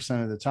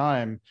 20% of the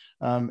time,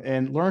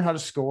 and learn how to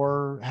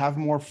score, have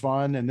more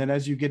fun. And then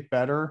as you get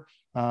better,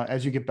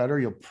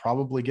 you'll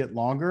probably get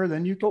longer.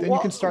 Then you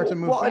can start to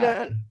move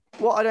back.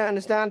 What I don't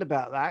understand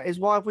about that is,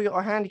 why have we got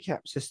a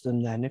handicap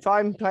system then? If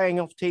I'm playing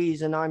off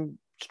tees and I'm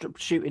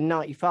shooting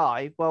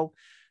 95, well,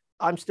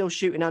 I'm still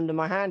shooting under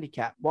my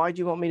handicap. Why do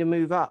you want me to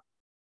move up?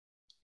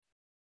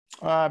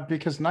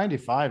 Because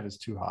 95 is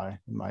too high,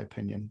 in my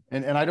opinion,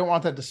 and I don't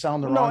want that to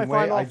sound the wrong way.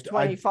 I'm off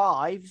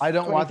 25. I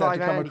don't want that to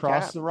come handicap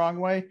across the wrong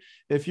way.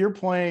 If you're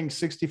playing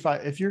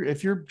 65, if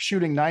you're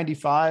shooting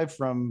 95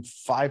 from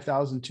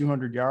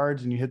 5,200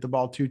 yards and you hit the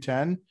ball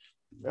 210,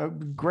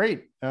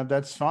 great,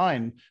 that's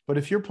fine. But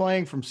if you're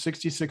playing from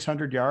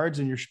 6,600 yards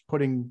and you're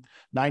putting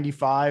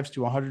 95s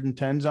to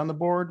 110s on the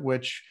board,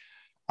 which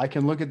I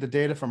can look at the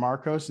data from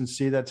Arccos and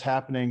see that's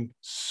happening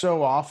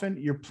so often,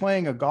 you're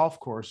playing a golf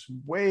course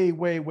way,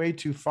 way, way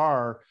too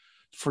far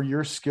for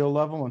your skill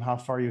level and how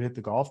far you hit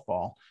the golf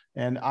ball.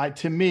 And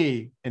to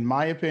me, in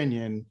my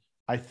opinion,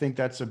 I think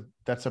that's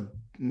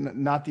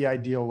not the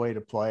ideal way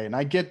to play. And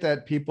I get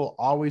that people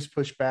always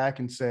push back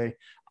and say,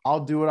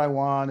 I'll do what I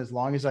want as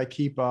long as I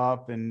keep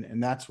up,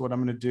 and that's what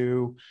I'm going to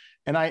do.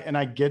 And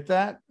I get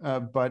that,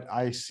 but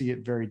I see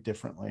it very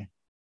differently.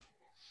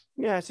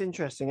 Yeah, it's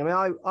interesting. I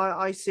mean,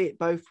 I see it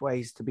both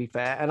ways, to be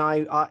fair. And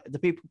I the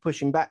people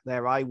pushing back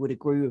there, I would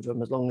agree with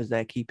them as long as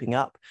they're keeping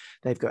up.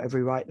 They've got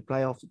every right to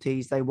play off the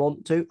tees they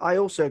want to. I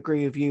also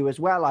agree with you as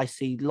well. I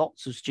see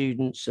lots of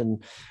students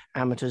and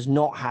amateurs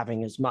not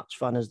having as much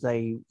fun as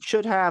they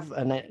should have,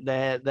 and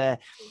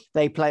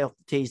they play off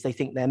the tees they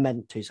think they're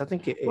meant to. So I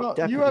think it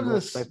definitely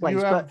works both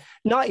ways. But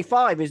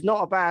 95 is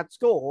not a bad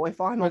score.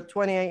 If I'm at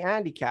 28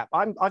 handicap,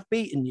 I've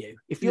beaten you.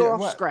 If you're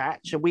off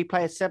scratch and we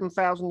play a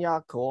 7,000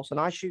 yard course and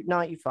I shoot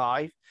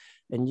 95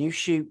 and you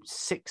shoot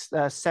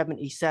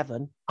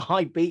 77,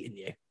 I've beaten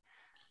you.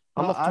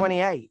 I'm off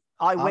 28.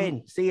 I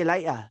win. See you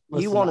later.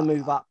 Listen, you want to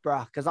move up,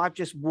 bruh, because I've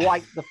just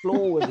wiped the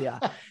floor with you.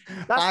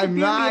 That's the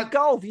beauty of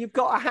golf. You've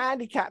got a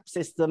handicap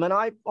system, and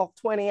I'm off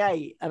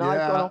 28, and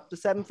I've gone off the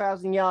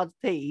 7,000 yards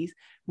tees,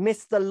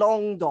 missed the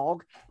long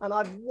dog, and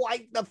I've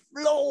wiped the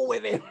floor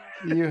with him.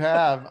 You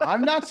have.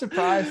 I'm not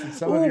surprised at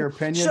some of your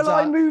opinions. Shall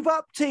I move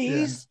up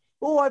tees? Yeah.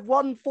 Oh, I've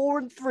won 4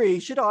 and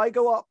 3. Should I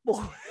go up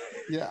more?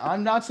 Yeah,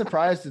 I'm not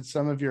surprised at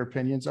some of your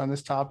opinions on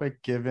this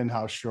topic, given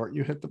how short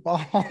you hit the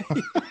ball.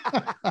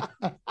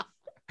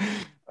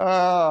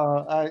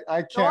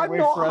 I can't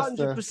wait for us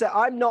to...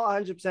 I'm not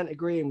 100%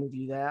 agreeing with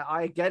you there.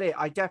 I get it.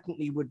 I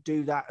definitely would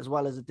do that as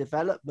well as a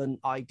development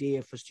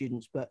idea for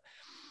students. But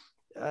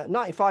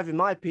 95, in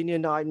my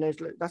opinion.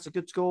 That's a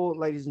good score,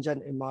 ladies and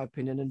gentlemen, in my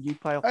opinion. And you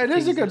play off. It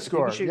is a good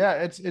score. Yeah,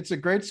 it's a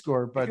great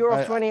score. But if you're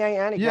off 28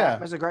 handicap,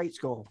 that's a great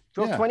score. If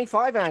you're off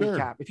 25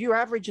 handicap, if you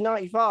average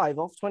 95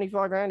 off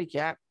 25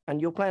 handicap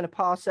and you're playing a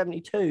par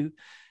 72,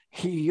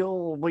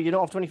 you're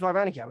not off 25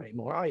 handicap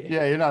anymore, are you?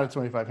 Yeah, you're not at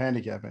 25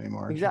 handicap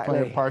anymore. Exactly.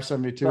 You're playing a par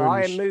 72. But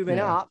I am moving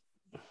up.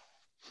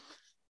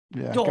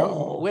 Yeah,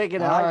 we're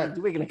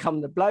gonna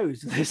come to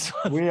blows with this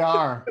one. We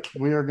are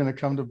gonna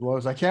come to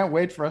blows. I can't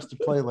wait for us to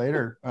play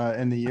later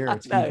in the year.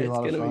 It's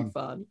gonna be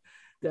fun.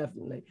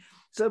 Definitely.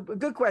 So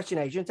good question,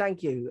 Adrian.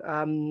 Thank you.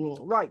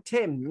 Right,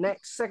 Tim.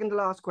 Next, second to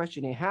last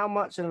question here. How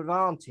much an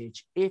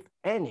advantage, if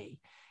any,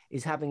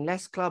 is having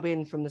less club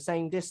in from the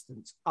same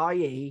distance?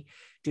 I.e.,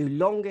 do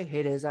longer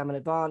hitters have an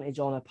advantage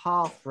on a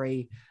par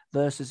 3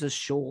 versus a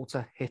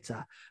shorter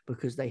hitter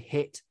because they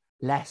hit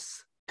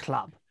less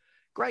club?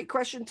 Great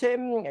question,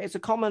 Tim. It's a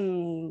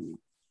common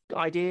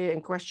idea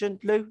and question.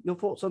 Lou, your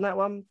thoughts on that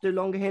one? Do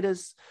longer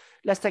hitters?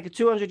 Let's take a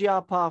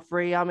 200-yard par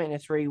 3. I'm in a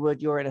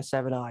 3-wood. You're in a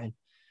 7-iron.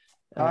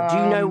 Do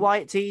you know why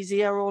it's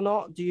easier or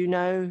not? Do you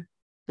know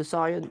the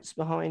science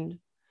behind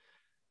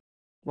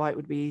why it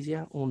would be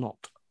easier or not?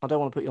 I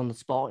don't want to put you on the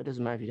spot. It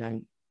doesn't matter if you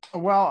don't.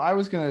 Well, I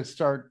was going to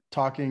start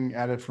talking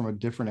at it from a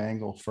different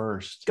angle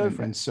first. Go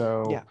for it. And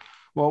so, yeah.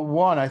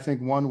 Well, I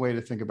think one way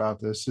to think about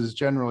this is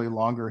generally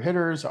longer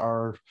hitters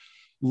are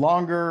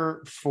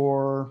longer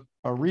for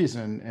a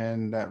reason,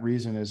 and that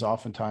reason is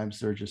oftentimes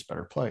they're just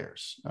better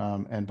players,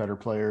 and better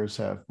players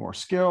have more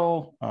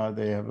skill.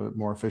 They have a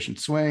more efficient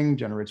swing,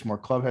 generates more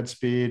club head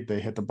speed. They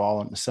hit the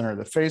ball in the center of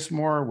the face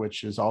more,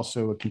 which is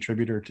also a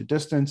contributor to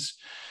distance.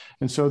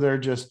 And so they're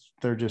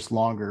just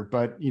longer.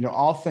 But,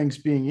 all things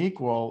being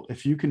equal,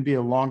 if you can be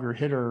a longer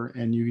hitter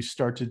and you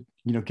start to,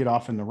 get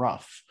off in the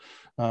rough,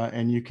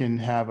 and you can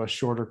have a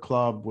shorter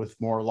club with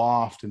more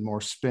loft and more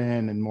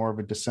spin and more of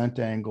a descent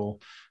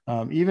angle,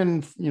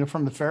 even,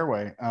 from the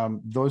fairway,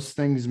 those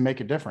things make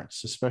a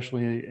difference,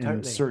 especially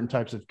in certain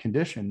types of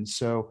conditions.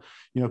 So,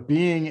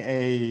 being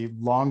a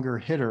longer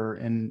hitter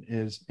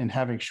and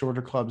having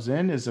shorter clubs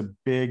in is a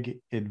big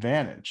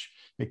advantage.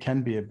 It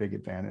can be a big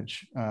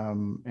advantage.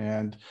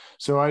 And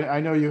so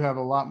I know you have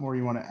a lot more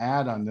you want to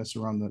add on this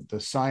around the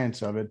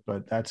science of it,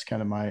 but that's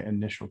kind of my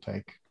initial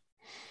take.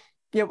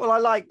 Yeah, well, I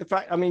like the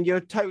fact, you're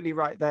totally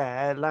right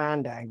there,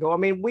 land angle.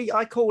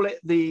 I call it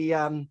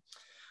the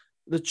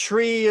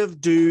tree of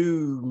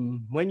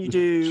doom.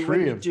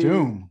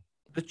 The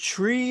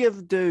tree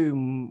of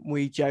doom,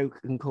 we joke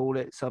and call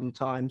it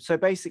sometimes. So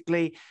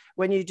basically,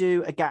 when you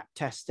do a gap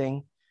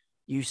testing,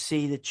 you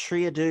see the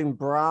tree of doom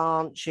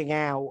branching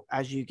out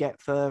as you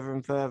get further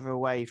and further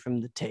away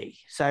from the tee.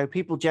 So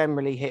people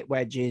generally hit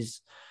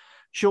wedges,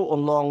 short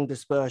and long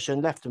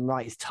dispersion, left and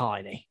right is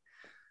tiny.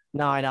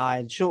 9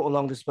 irons, short or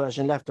long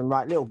dispersion, left and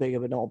right, a little bigger,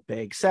 but not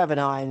big. 7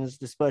 irons,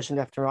 dispersion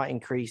left and right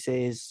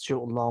increases,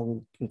 short and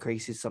long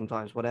increases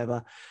sometimes,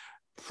 whatever.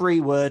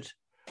 3-wood,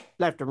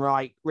 left and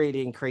right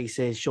really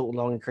increases, short and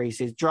long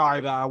increases.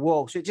 Driver,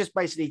 walk. So it just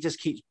basically just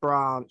keeps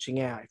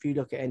branching out. If you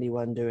look at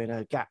anyone doing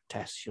a gap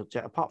test,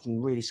 apart from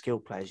really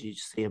skilled players, you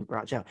just see them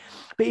branch out.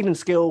 But even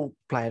skilled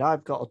players,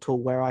 I've got a tool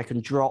where I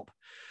can drop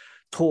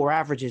tour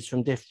averages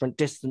from different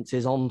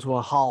distances onto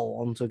a hole,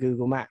 onto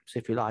Google Maps,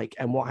 if you like.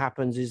 And what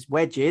happens is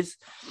wedges,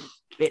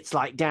 it's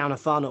like down a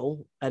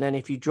funnel. And then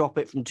if you drop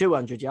it from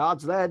 200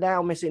 yards, they're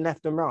now missing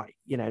left and right.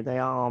 They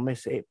are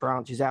missing, it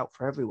branches out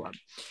for everyone.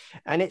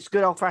 And it's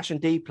good old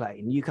fashioned D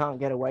plane. You can't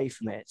get away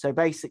from it. So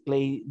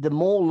basically, the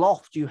more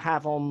loft you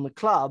have on the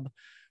club,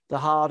 the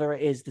harder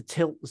it is to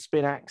tilt the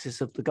spin axis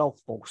of the golf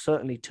ball,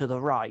 certainly to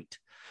the right.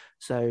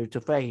 So to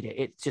fade it,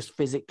 it's just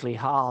physically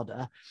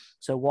harder.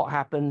 So what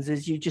happens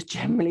is you just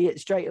generally hit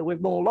straighter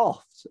with more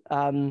loft.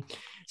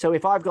 So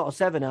if I've got a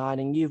 7-iron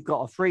and you've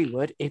got a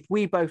 3-wood, if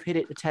we both hit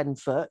it to 10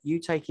 foot, you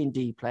take in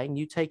D plane,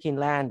 you take in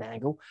land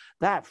angle,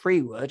 that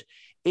 3-wood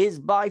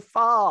is by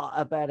far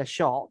a better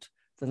shot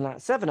than that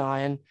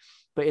 7-iron.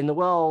 But in the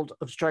world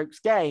of strokes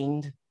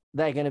gained,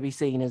 they're going to be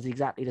seen as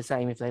exactly the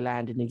same if they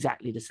land in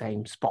exactly the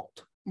same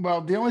spot.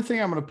 Well, the only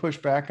thing I'm going to push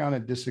back on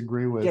and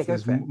disagree with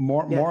is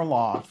more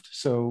loft.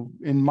 So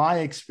in my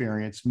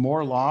experience,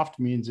 more loft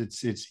means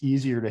it's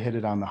easier to hit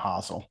it on the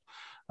hosel.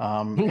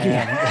 So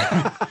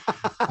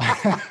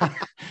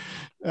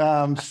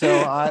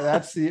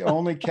that's the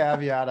only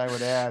caveat I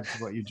would add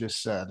to what you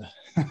just said.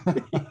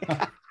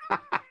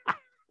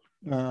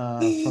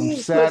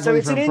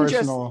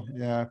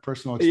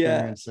 Personal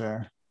experience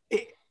there.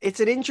 It's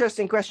an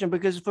interesting question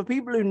because for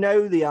people who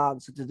know the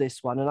answer to this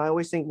one, and I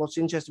always think what's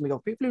interesting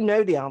about people who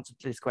know the answer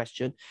to this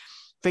question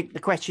think the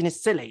question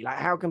is silly. Like,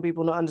 how can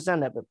people not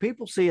understand that? But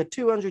people see a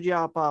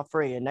 200-yard par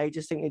 3 and they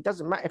just think it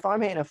doesn't matter if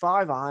I'm hitting a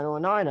 5-iron or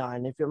a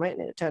 9-iron. If you're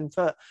hitting it at 10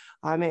 foot,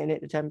 I'm hitting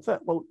it to 10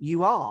 foot. Well,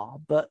 you are,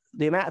 but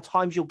the amount of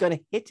times you're going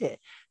to hit it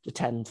to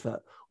 10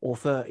 foot or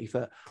 30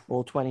 foot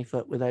or 20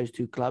 foot with those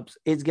two clubs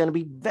is going to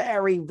be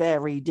very,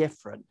 very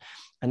different.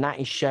 And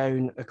that is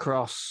shown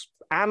across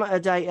amateur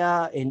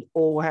data in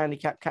all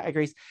handicap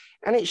categories.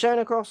 And it's shown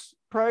across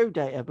pro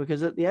data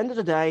because at the end of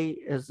the day,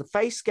 as the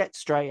face gets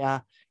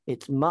straighter,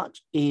 It's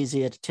much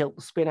easier to tilt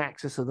the spin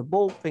axis of the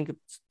ball. Think of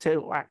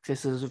tilt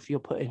axis as if you're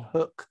putting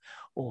hook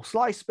or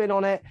slice spin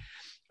on it.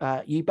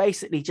 You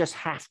basically just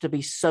have to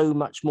be so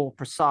much more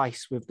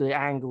precise with the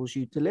angles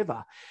you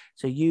deliver.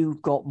 So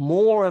you've got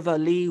more of a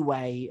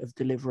leeway of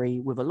delivery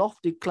with a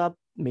lofted club,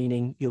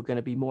 meaning you're going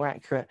to be more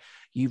accurate.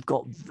 You've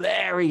got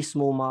very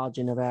small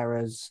margin of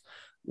errors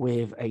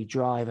with a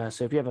driver.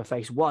 So if you ever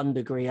face 1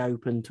 degree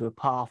open to a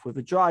path with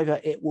a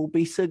driver, it will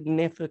be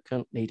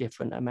significantly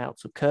different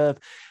amounts of curve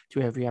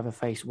to if you ever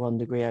face 1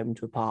 degree open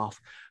to a path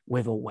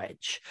with a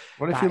wedge.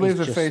 What if you leave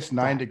the face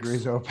 9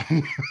 degrees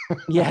open?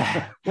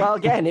 Yeah. Well,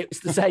 again, it's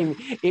the same.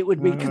 It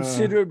would be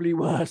considerably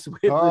worse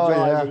with the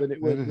driver than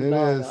it would with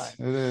the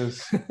It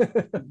is.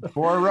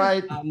 For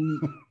right.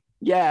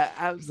 Yeah,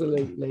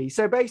 absolutely.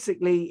 So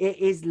basically, it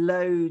is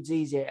loads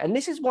easier. And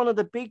this is one of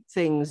the big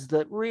things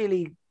that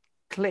really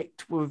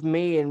clicked with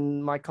me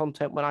and my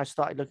content when I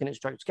started looking at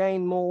strokes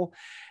gained more.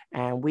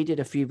 And we did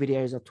a few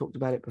videos, I've talked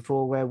about it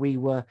before, where we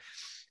were,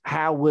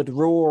 how would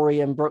Rory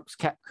and Brooks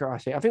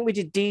Koepka, I think we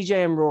did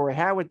DJ and Rory,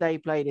 how would they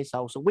play this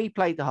hole? So we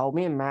played the hole,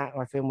 me and Matt,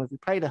 I filmed with, we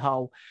played the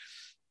hole,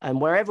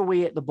 and wherever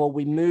we hit the ball,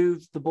 we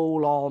moved the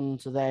ball on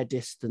to their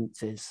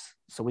distances.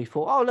 So we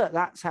thought, oh, look,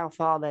 that's how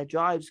far their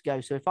drives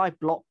go. So if I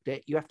blocked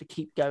it, you have to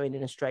keep going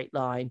in a straight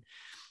line.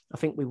 I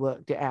think we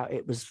worked it out.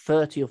 It was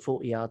 30 or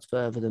 40 yards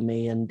further than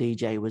me, and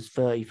DJ was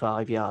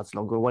 35 yards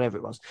longer or whatever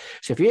it was.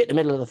 So if you hit the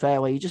middle of the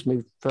fairway, you just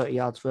move 30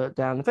 yards further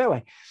down the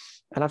fairway.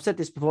 And I've said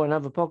this before in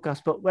another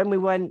podcast, but when we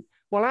went,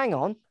 well, hang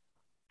on,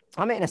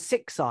 I'm hitting a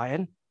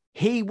 6-iron.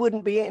 He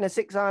wouldn't be hitting a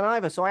 6-iron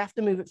either. So I have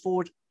to move it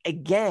forward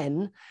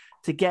again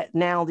to get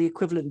now the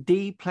equivalent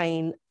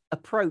D-plane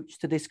approach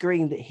to this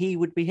green that he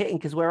would be hitting.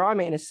 Because where I'm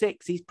hitting a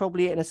 6, he's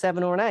probably hitting a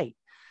 7 or an 8.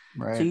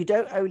 Right. So you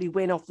don't only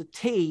win off the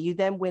tee, you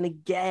then win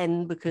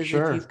again, because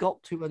if you've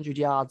got 200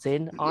 yards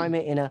in, I'm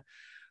hitting a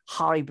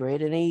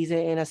hybrid and he's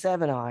hitting a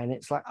 7-iron.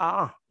 It's like,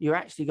 you're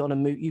actually going to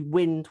move, you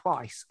win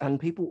twice. And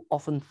people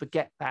often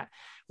forget that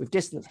with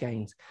distance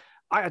gains.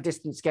 I had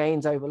distance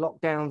gains over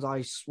lockdowns.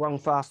 I swung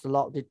fast a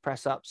lot, did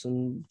press ups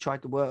and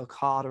tried to work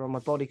harder on my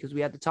body because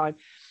we had the time.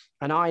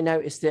 And I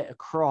noticed it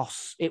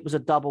across, it was a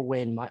double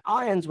win. My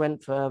irons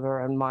went further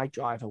and my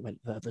driver went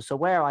further. So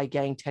where I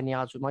gained 10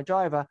 yards with my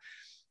driver,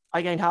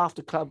 I gained half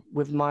the club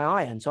with my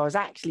iron. So I was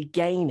actually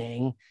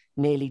gaining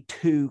nearly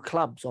 2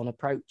 clubs on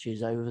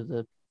approaches over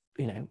the,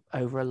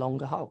 over a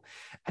longer hole.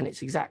 And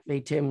it's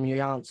exactly, Tim,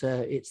 your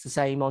answer. It's the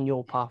same on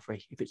your par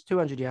 3. If it's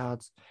 200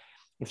 yards,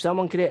 if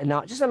someone could hit a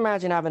 9, just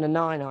imagine having a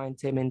 9-iron,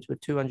 Tim, into a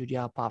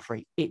 200-yard par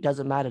 3. It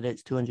doesn't matter that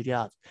it's 200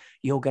 yards.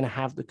 You're going to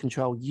have the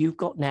control you've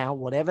got now,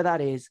 whatever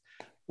that is,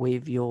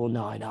 with your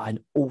 9-iron,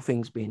 all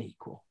things being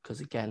equal.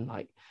 Because again,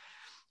 like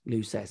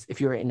Lou says,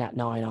 if you're hitting that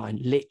 9-iron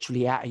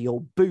literally out of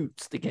your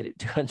boots to get it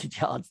 200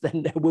 yards,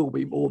 then there will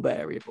be more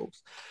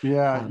variables.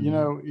 Yeah,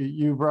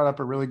 you brought up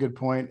a really good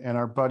point, and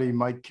our buddy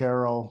Mike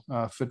Carroll,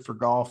 Fit for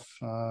Golf,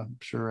 I'm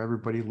sure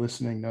everybody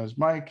listening knows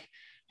Mike.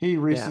 He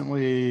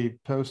recently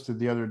posted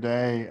the other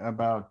day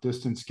about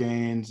distance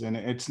gains, and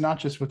it's not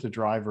just with the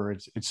driver,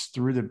 it's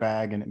through the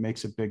bag, and it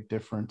makes a big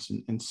difference.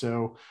 And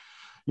so,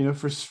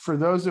 for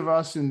those of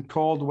us in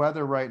cold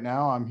weather right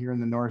now, I'm here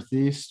in the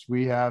Northeast,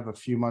 we have a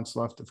few months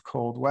left of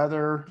cold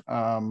weather.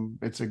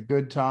 It's a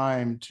good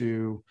time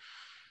to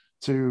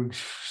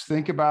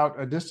think about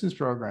a distance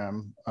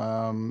program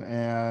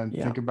and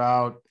think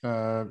about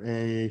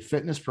a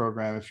fitness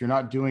program if you're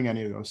not doing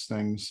any of those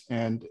things.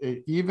 And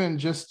even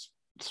just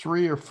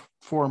 3 or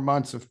 4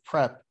 months of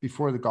prep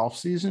before the golf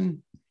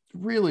season,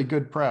 really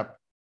good prep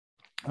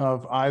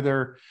of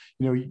either,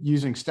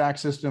 using Stack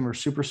System or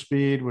Super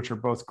Speed, which are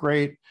both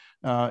great,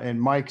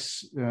 and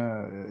Mike's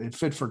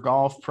Fit for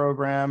Golf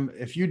program.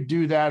 If you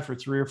do that for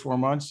 3 or 4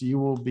 months, you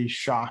will be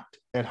shocked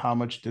at how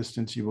much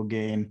distance you will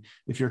gain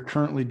if you're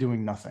currently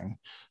doing nothing.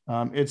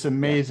 It's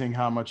amazing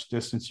how much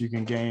distance you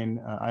can gain.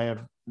 I have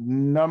a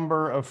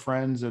number of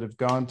friends that have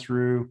gone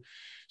through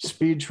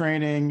speed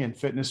training and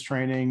fitness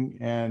training,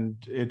 and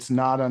it's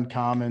not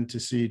uncommon to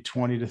see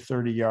 20 to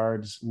 30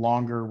 yards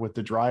longer with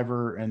the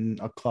driver and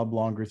a club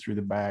longer through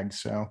the bag.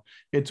 So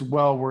it's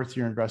well worth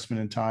your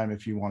investment in time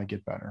if you want to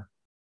get better.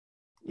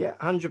 Yeah,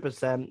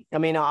 100%. I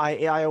mean,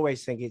 I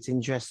always think it's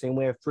interesting.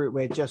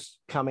 We're just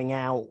coming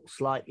out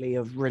slightly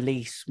of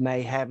release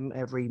mayhem,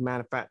 every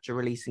manufacturer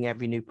releasing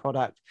every new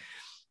product.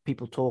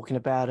 People talking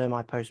about them.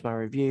 I post my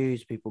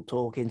reviews, people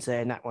talking,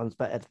 saying that one's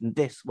better than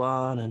this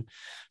one. And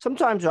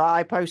sometimes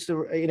I post a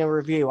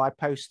review,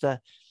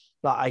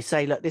 I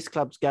say, look, this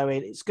club's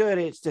going, it's good.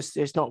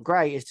 It's not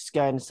great. It's just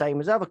going the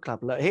same as other club.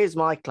 Look, here's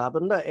my club.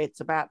 And look,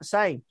 it's about the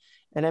same.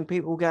 And then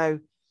people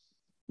go,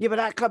 yeah, but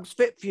that club's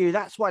fit for you.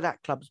 That's why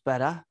that club's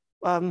better.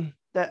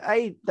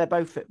 They're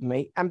both fit for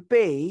me. And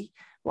B,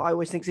 what I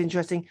always think is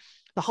interesting,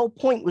 the whole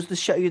point was to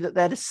show you that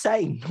they're the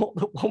same, not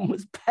that one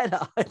was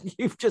better.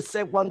 You've just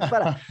said one's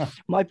better.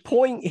 My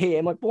point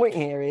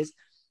here is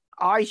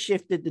I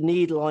shifted the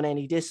needle on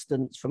any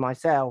distance for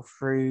myself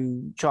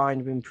through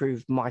trying to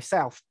improve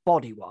myself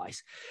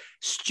body-wise.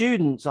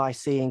 Students I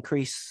see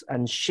increase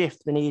and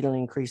shift the needle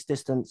and increase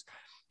distance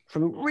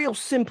from real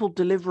simple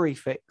delivery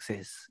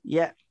fixes,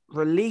 yet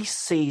release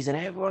season,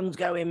 everyone's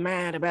going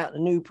mad about the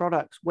new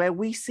products where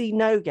we see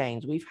no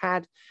gains. We've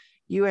had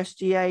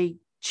USGA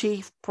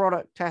chief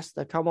product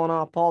tester come on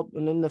our pod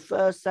and in the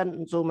first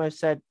sentence almost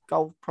said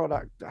golf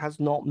product has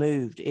not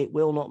moved. It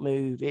will not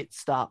move. It's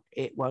stuck.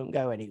 It won't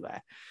go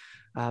anywhere.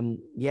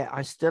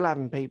 I still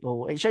having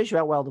people. It shows you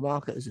how well the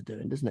marketers are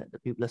doing, doesn't it?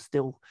 That people are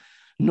still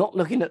not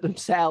looking at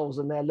themselves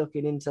and they're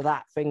looking into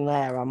that thing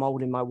there. I'm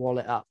holding my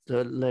wallet up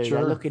to Lou. Sure.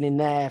 They're looking in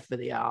there for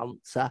the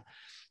answer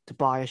to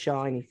buy a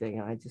shiny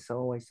thing. I just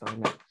always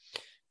find that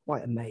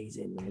quite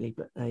amazing, really.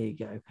 But there you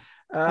go.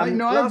 I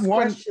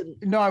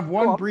have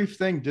one brief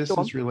thing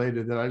distance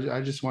related that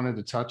I just wanted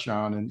to touch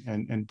on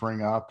and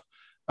bring up.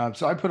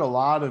 So I put a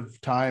lot of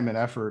time and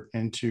effort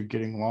into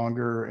getting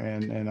longer,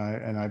 and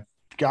I've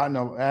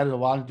added a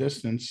lot of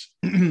distance.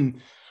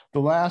 The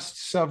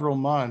last several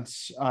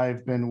months,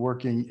 I've been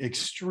working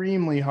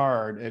extremely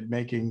hard at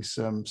making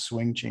some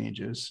swing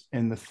changes.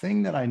 And the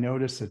thing that I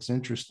noticed that's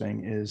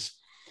interesting is,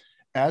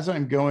 as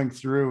I'm going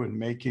through and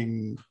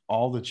making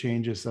all the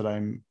changes that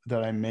I'm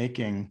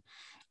making,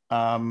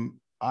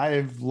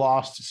 I've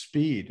lost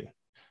speed.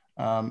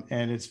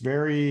 And it's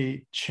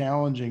very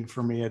challenging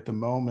for me at the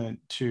moment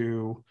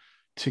to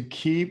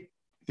keep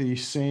the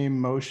same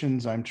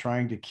motions I'm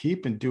trying to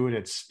keep and do it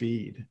at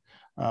speed.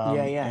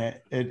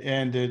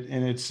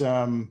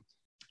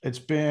 It's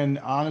been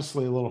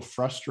honestly a little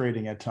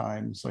frustrating at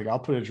times. Like I'll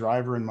put a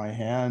driver in my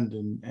hand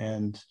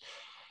and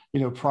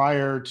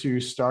prior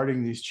to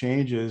starting these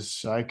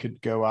changes, I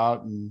could go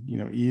out and,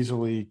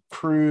 easily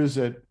cruise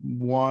at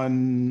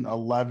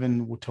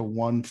 111 to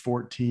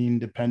 114,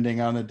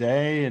 depending on the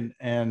day.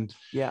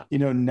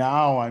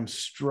 Now I'm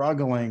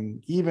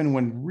struggling, even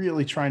when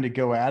really trying to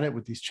go at it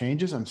with these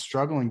changes, I'm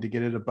struggling to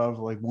get it above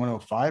like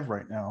 105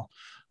 right now.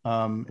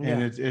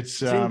 And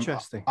it's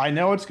interesting. I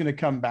know it's going to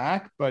come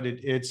back, but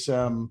it's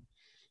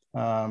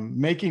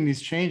making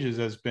these changes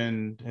has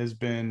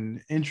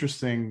been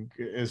interesting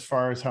as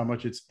far as how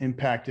much it's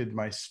impacted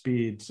my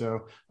speed.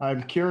 So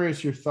I'm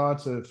curious your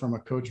thoughts from a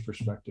coach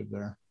perspective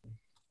there.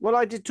 Well,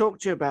 I did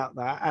talk to you about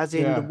that, as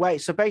in the way.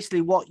 So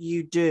basically what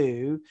you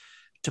do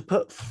to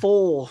put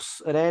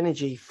force and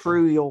energy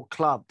through your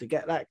club to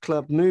get that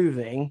club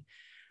moving,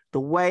 the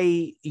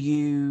way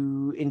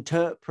you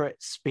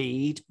interpret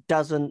speed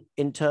doesn't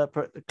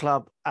interpret the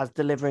club as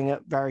delivering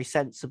at very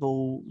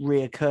sensible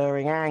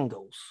reoccurring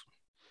angles.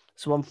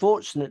 So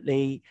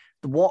unfortunately,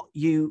 the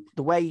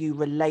way you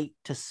relate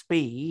to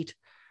speed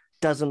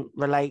doesn't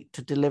relate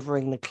to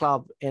delivering the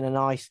club in a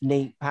nice,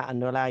 neat pattern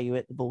to allow you to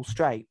hit the ball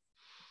straight.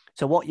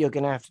 So what you're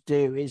going to have to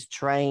do is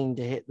train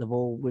to hit the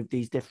ball with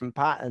these different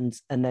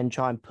patterns and then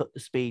try and put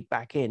the speed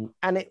back in.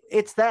 And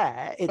it's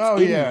there.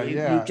 It's in you.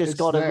 You've just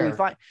got to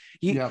refine.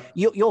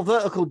 Your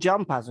vertical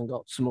jump hasn't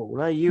got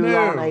smaller.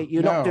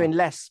 You're not doing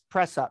less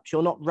press ups.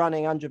 You're not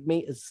running 100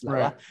 meters slower.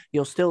 Right.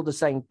 You're still the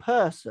same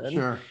person.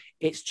 Sure.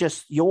 It's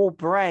just your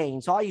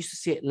brain. So I used to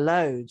see it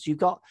loads.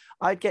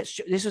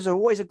 This was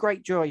always a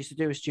great drill I used to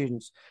do with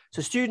students.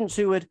 So students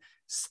who would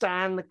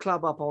stand the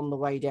club up on the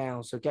way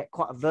down. So get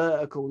quite a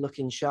vertical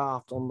looking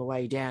shaft on the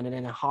way down and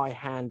then a high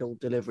handle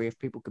delivery, if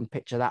people can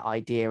picture that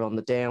idea on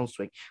the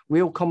downswing.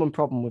 Real common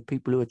problem with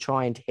people who are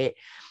trying to hit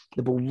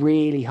the ball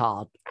really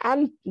hard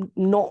and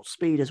not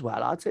speed as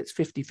well. I'd say it's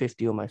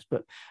 50-50 almost,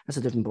 but that's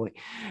a different point.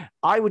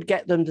 I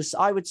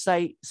would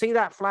say, see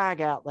that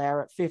flag out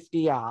there at 50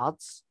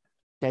 yards?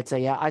 They'd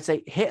say, yeah. I'd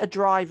say, hit a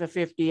driver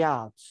 50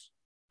 yards.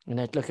 And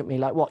they'd look at me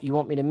like, what? You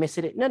want me to miss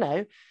it?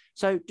 No.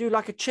 So do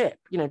like a chip,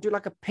 do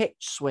like a pitch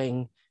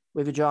swing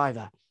with a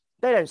driver.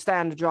 They don't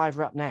stand the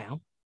driver up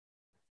now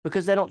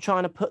because they're not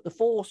trying to put the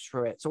force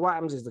through it. So what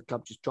happens is the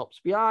club just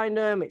drops behind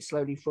them. It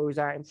slowly falls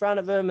out in front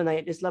of them. And they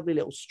hit this lovely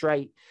little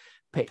straight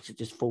pitch that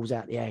just falls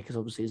out the air because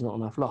obviously there's not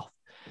enough loft.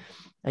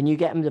 And you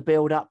get them to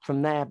build up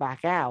from there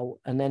back out.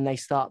 And then they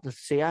start to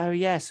see, oh,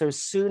 yeah. So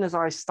as soon as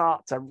I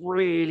start to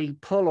really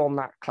pull on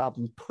that club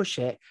and push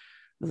it,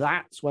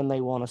 that's when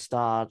they want to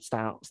start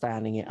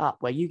standing it up,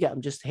 where you get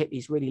them just to hit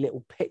these really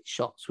little pitch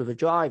shots with a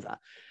driver.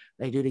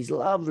 They do these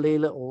lovely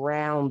little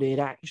rounded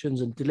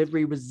actions, and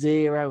delivery was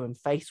 0 and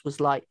face was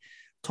like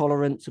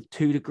tolerance of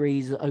 2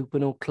 degrees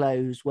open or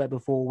closed, where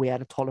before we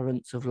had a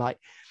tolerance of like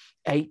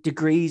 8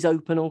 degrees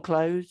open or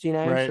closed,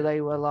 Right. So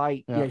they were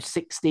like,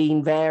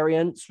 16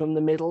 variants from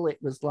the middle. It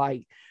was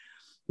like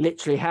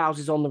literally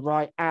houses on the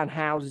right and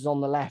houses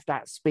on the left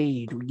at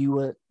speed. You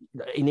were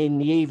in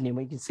the evening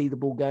when you can see the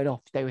ball going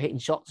off, they were hitting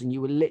shots and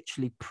you were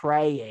literally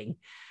praying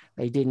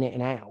they didn't hit an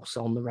house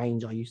on the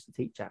range I used to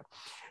teach at.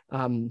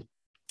 And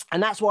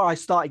that's why I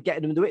started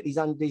getting them to hit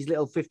these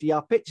little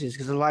 50-yard pitches,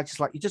 because I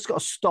just like, you just got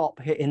to stop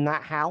hitting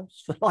that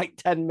house for like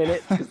 10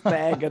 minutes because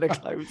they're going to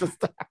close us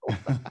down.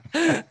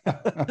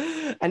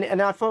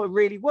 and I thought it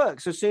really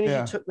worked. So as soon as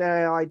you took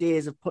their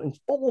ideas of putting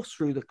force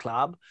through the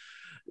club,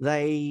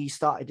 they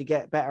started to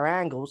get better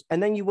angles,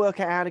 and then you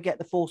work out how to get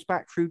the force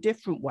back through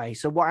different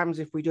ways. So what happens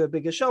if we do a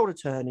bigger shoulder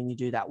turn and you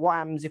do that? What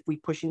happens if we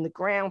push in the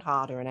ground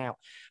harder and out,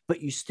 but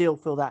you still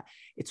feel that?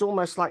 It's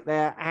almost like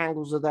their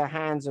angles of their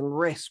hands and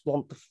wrists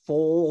want to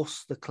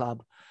force the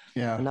club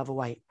another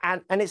way.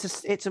 And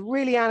it's a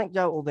really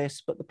anecdotal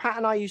this, but the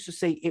pattern I used to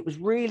see, it was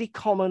really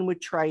common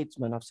with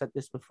tradesmen. I've said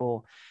this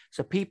before.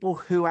 So people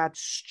who had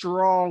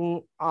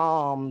strong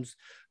arms,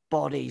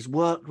 bodies,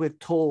 worked with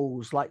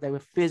tools, like they were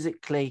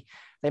physically,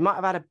 they might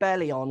have had a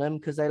belly on them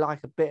because they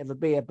like a bit of a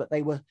beard, but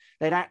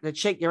they'd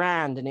shake your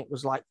hand and it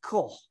was like,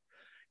 cool,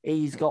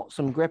 he's got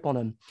some grip on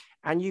him.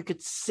 And you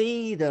could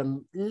see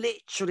them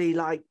literally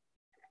like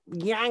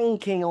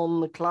yanking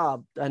on the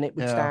club and it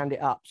would stand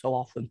it up so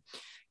often.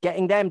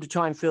 Getting them to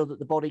try and feel that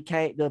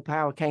the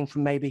power came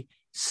from maybe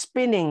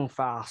spinning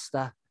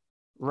faster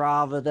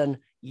rather than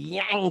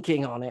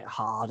yanking on it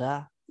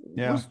harder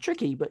was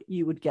tricky, but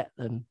you would get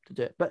them to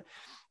do it. But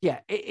yeah,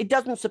 it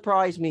doesn't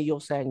surprise me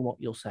you're saying what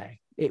you're saying.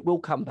 It will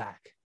come back.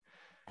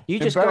 You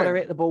just got to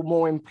hit the ball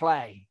more in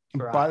play.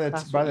 By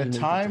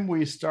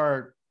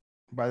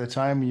the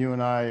time you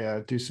and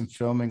I do some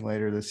filming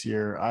later this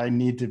year, I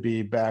need to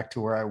be back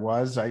to where I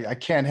was. I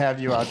can't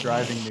have you out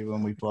driving me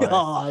when we play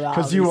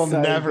because you will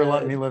never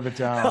let me live it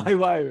down. I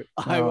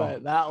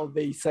won't. That'll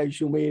be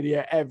social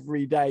media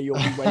every day. You'll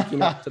be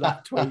waking up to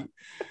that tweet.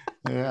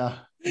 Yeah,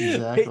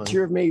 exactly.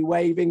 Picture of me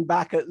waving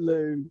back at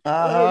Lou.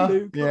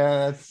 Lou,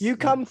 you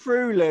come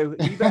through, Lou.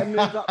 You better move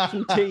up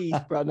some tees,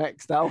 bro,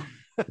 next time.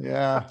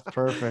 Yeah,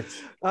 perfect.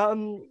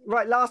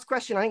 Right, last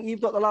question. I think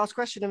you've got the last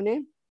question, haven't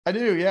you? I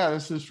do. Yeah,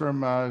 this is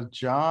from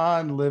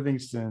John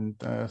Livingston.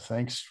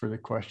 Thanks for the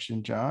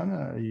question,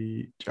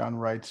 John. John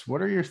writes,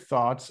 what are your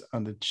thoughts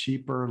on the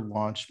cheaper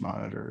launch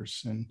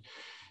monitors? And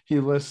he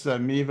lists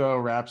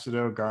Mevo,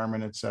 Rhapsodo,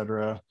 Garmin,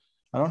 etc.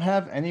 I don't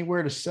have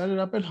anywhere to set it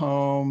up at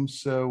home,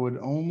 so would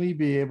only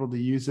be able to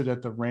use it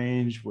at the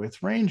range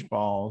with range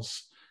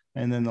balls.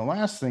 And then the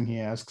last thing he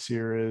asks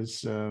here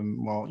is,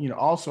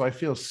 also I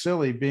feel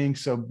silly being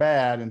so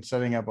bad and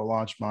setting up a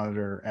launch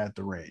monitor at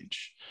the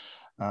range.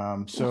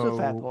 That's a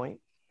fair point.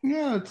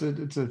 Yeah,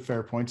 it's a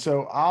fair point.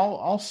 So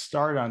I'll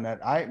start on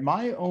that.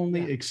 My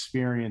only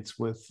experience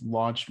with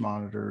launch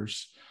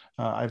monitors,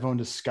 I've owned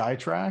a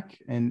SkyTrack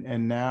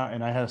and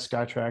I had a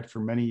SkyTrack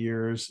for many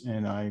years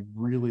and I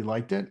really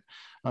liked it.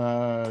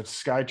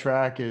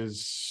 SkyTrack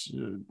is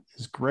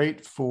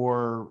great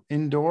for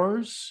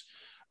indoors.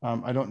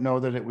 I don't know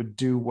that it would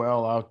do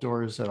well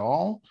outdoors at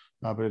all,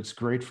 but it's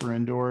great for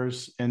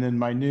indoors. And then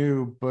my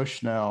new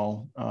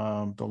Bushnell,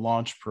 the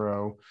Launch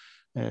Pro,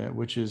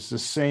 which is the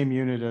same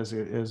unit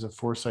as a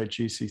Foresight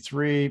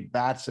GC3.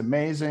 That's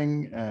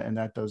amazing, and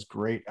that does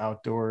great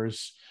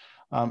outdoors.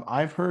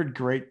 I've heard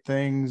great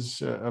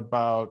things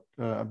about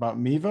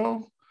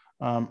Mevo.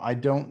 I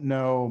don't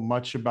know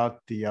much about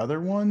the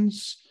other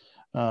ones.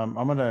 I'm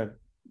gonna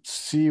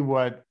see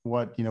what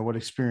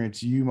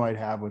experience you might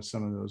have with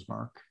some of those,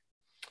 Mark.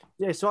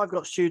 Yeah, so I've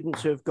got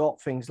students who have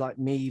got things like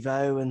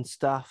Mevo and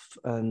stuff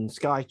and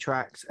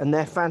SkyTracks, and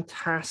they're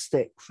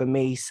fantastic for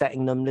me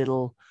setting them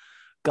little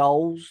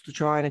goals to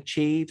try and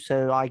achieve.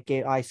 So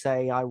I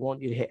say, I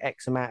want you to hit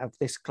X amount of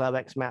this club,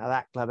 X amount of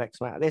that club,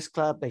 X amount of this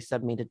club. They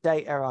send me the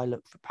data. I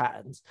look for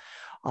patterns.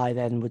 I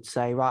then would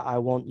say, right, I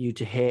want you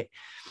to hit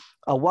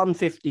a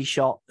 150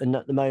 shot. And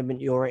at the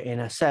moment you're in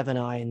a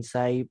 7-iron,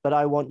 say, but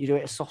I want you to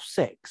hit a soft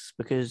 6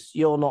 because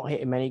you're not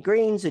hitting many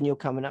greens and you're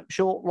coming up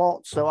short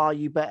lots. So are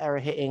you better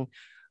at hitting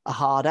a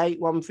hard 8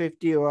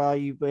 150 or are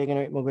you going to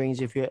hit more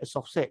greens if you hit a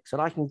soft 6?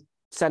 And I can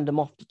send them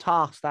off to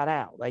task that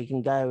out. They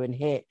can go and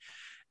hit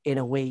in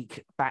a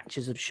week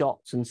batches of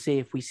shots and see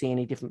if we see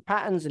any different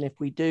patterns. And if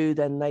we do,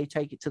 then they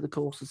take it to the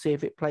course and see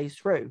if it plays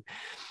through.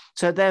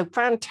 So they're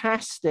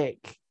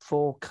fantastic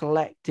for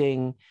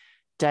collecting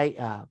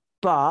data,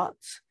 but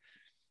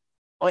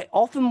it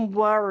often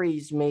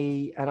worries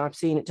me, and I've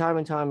seen it time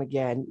and time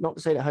again, not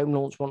to say that home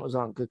launch monitors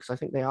aren't good, because I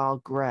think they are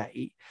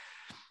great.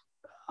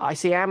 I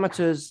see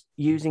amateurs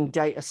using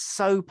data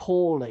so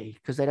poorly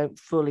because they don't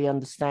fully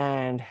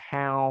understand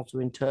how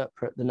to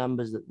interpret the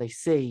numbers that they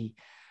see,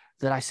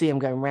 that I see them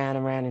going round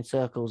and round in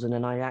circles. And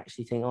then I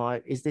actually think,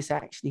 is this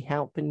actually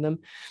helping them?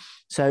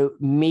 So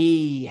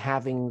me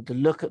having to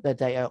look at their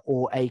data,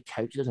 or a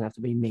coach, it doesn't have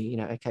to be me,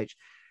 a coach,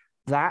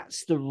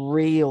 that's the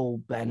real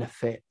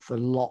benefit for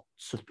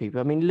lots of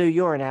people. I mean, Lou,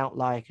 you're an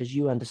outlier because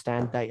you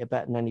understand data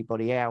better than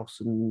anybody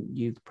else and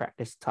you've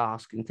practiced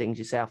tasking things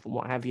yourself and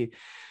what have you.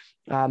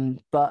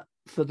 But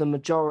for the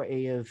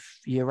majority of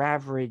your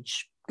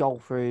average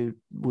golfer who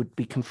would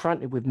be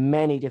confronted with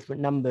many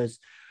different numbers,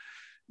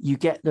 you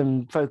get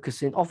them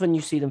focusing, often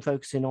you see them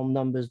focusing on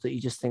numbers that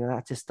you just think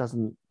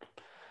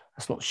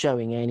that's not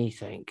showing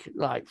anything.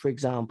 Like, for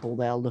example,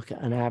 they'll look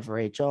at an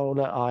average. Oh,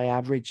 look, I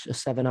averaged a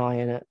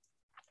 7-iron at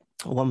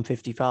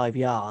 155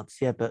 yards.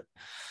 Yeah, but,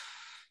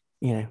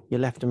 your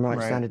left and right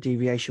standard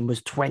deviation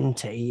was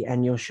 20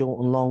 and your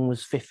short and long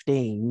was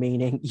 15,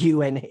 meaning you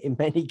went in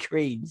many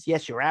greens.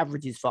 Yes, your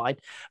average is fine,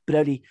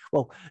 but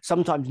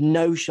sometimes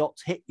no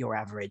shots hit your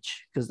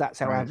average because that's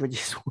how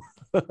averages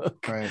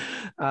work. Right.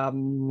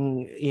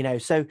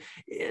 So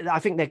I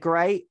think they're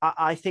great.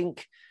 I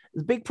think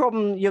the big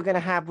problem you're going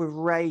to have with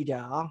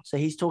radar, so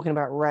he's talking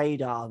about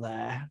radar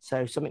there,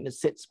 so something that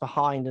sits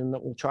behind and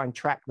that will try and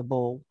track the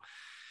ball.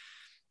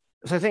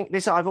 So I think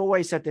this, I've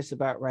always said this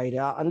about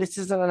radar, and this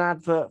isn't an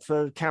advert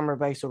for camera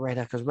base or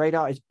radar, because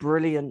radar is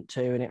brilliant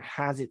too, and it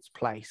has its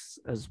place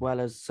as well.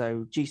 As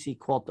so GC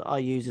Quad that I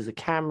use is a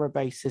camera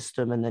based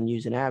system, and then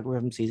using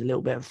algorithms, sees a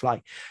little bit of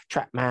like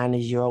TrackMan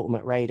is your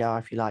ultimate radar,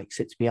 if you like,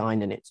 sits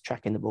behind and it's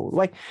tracking the ball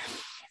away.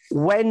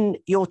 When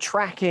you're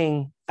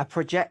tracking a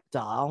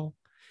projectile,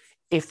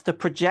 if the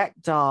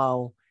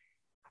projectile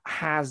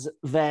has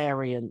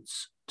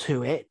variance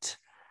to it,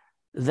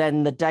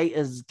 then the data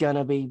is going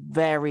to be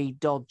very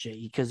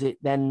dodgy, because it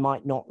then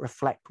might not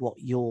reflect what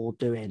you're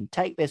doing.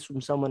 Take this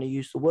from someone who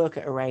used to work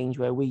at a range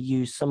where we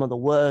use some of the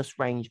worst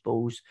range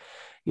balls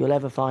you'll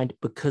ever find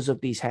because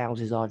of these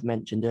houses I've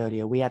mentioned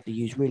earlier. We had to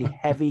use really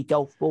heavy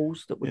golf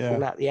balls that would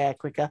fall out the air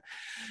quicker,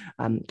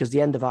 because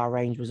the end of our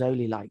range was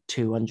only like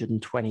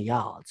 220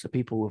 yards. So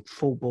people with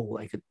full ball,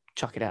 they could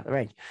chuck it out the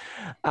range.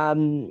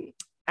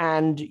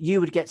 And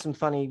you would get some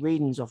funny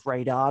readings off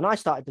radar. And I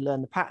started to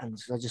learn the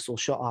patterns. I just saw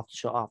shot after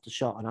shot after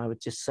shot. And I would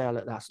just say,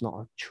 look, that's not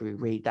a true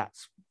read.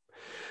 That's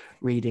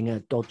reading a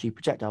dodgy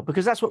projectile,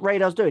 because that's what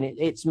radar's doing.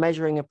 It's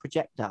measuring a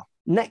projectile.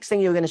 Next thing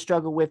you're going to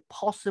struggle with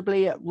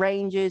possibly at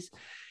ranges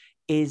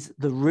is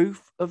the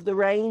roof of the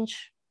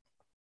range.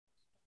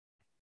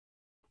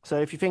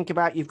 So if you think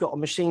about, you've got a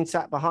machine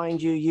sat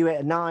behind you, you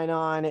hit a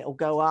 9-iron, it'll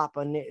go up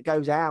and it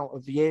goes out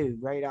of view.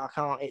 Radar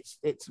can't,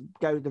 it's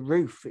go the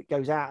roof, it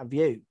goes out of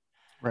view.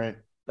 Right.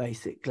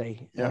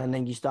 Basically. Yep. And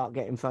then you start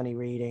getting funny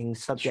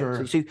readings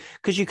subject to,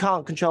 because you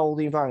can't control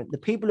the environment. The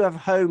people who have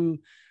home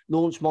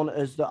launch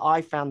monitors that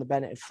I found the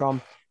benefit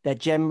from, they're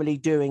generally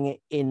doing it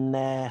in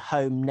their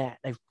home net.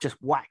 They've just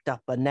whacked up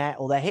a net,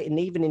 or they're hitting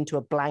even into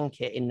a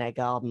blanket in their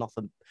garden off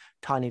a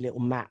tiny little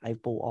mat they've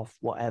bought off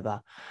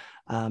whatever.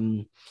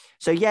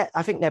 So yeah,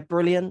 I think they're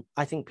brilliant.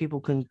 I think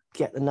people can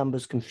get the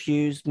numbers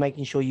confused,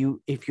 making sure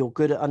if you're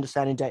good at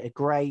understanding data,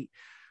 great.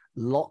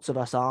 Lots of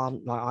us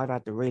aren't. Like, I've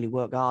had to really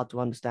work hard to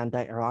understand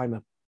data. I'm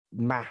a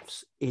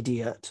maths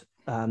idiot.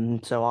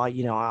 So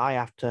I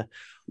have to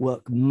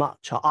work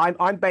much.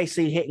 I'm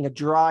basically hitting a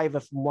driver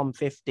from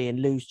 150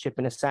 and loose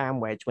chipping a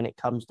sand wedge when it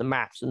comes to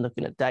maths and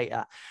looking at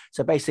data.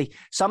 So basically,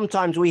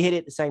 sometimes we hit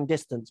it the same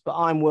distance, but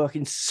I'm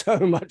working so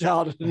much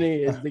harder than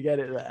he is to get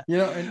it there.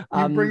 And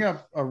you bring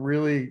up a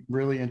really,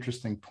 really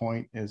interesting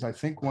point. Is I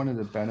think one of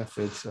the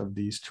benefits of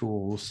these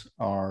tools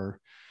are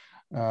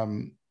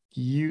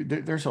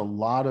there's a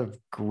lot of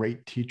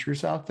great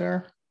teachers out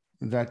there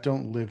that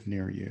don't live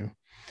near you.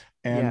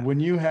 And when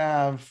you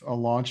have a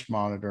launch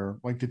monitor,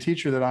 like the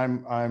teacher that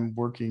I'm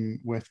working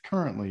with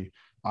currently,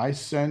 I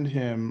send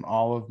him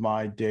all of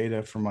my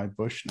data from my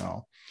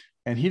Bushnell,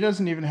 and he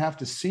doesn't even have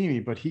to see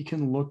me, but he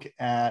can look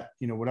at,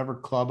 whatever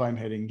club I'm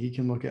hitting. He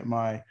can look at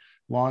my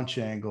launch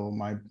angle,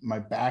 my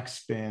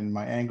backspin,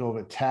 my angle of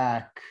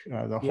attack,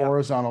 the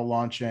horizontal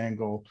launch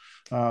angle,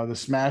 the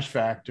smash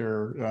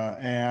factor,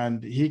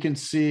 and he can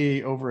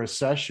see over a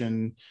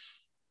session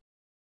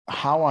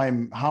how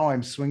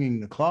I'm swinging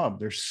the club.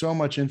 There's so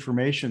much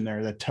information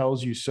there that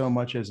tells you so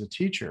much as a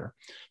teacher.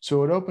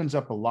 So it opens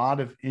up a lot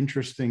of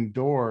interesting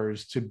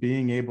doors to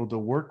being able to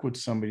work with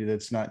somebody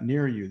that's not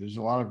near you. There's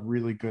a lot of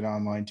really good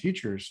online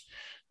teachers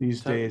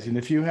these days. And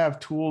if you have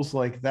tools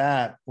like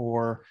that,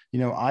 or,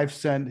 I've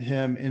sent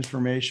him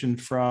information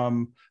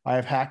from, I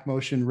have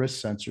HackMotion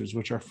wrist sensors,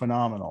 which are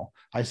phenomenal.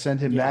 I send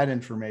him that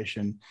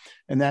information,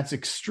 and that's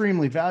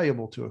extremely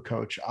valuable to a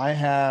coach. I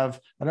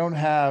don't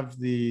have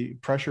the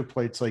pressure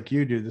plates like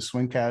you do, the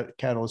Swing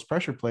Catalyst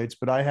pressure plates,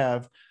 but I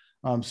have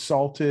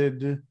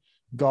salted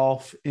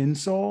golf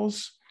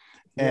insoles.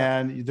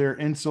 And they're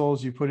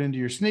insoles you put into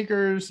your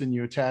sneakers, and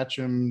you attach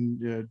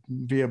them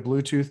via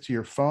Bluetooth to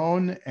your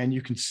phone, and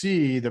you can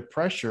see the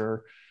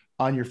pressure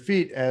on your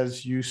feet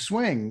as you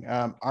swing.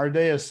 Are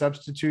they a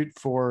substitute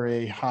for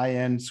a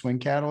high-end Swing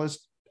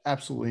Catalyst?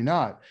 Absolutely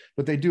not.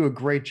 But they do a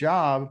great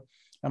job.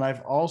 And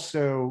I've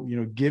also,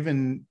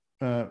 given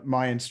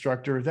my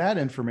instructor that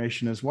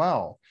information as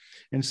well.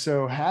 And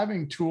so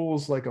having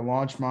tools like a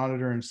launch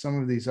monitor and some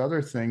of these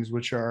other things,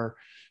 which are,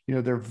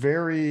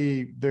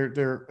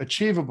 they're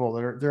achievable.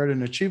 They're at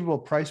an achievable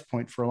price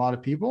point for a lot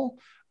of people.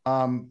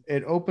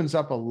 It opens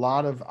up a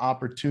lot of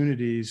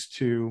opportunities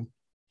to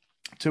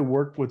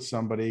work with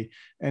somebody.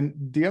 And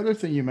the other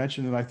thing you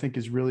mentioned that I think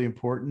is really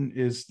important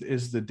is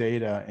the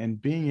data,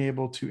 and being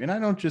able to, and I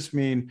don't just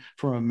mean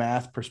from a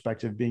math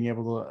perspective, being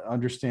able to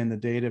understand the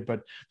data,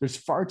 but there's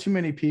far too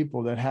many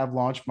people that have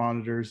launch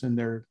monitors, and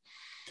they're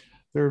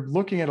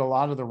looking at a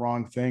lot of the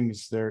wrong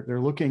things.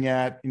 They're looking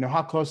at,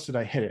 how close did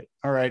I hit it?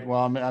 All right,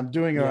 well, I'm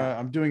doing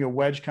a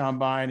wedge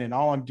combine, and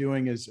all I'm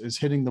doing is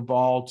hitting the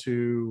ball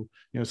to,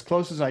 as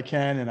close as I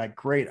can. And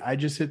I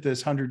just hit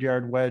this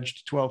 100-yard wedge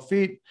to 12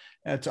 feet.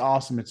 That's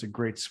awesome. It's a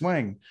great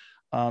swing.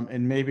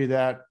 And maybe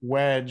that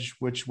wedge,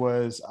 which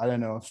was, I don't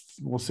know,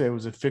 we'll say it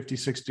was a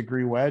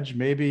 56-degree wedge.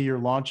 Maybe you're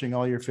launching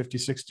all your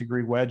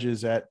 56-degree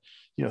wedges at,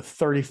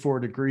 34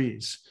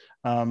 degrees.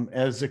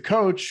 As a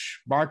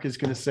coach, Mark is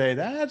going to say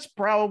that's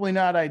probably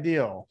not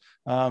ideal.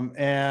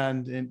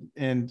 And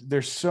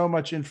there's so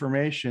much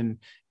information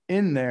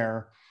in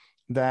there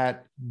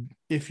that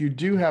if you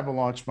do have a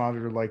launch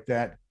monitor like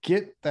that,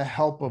 get the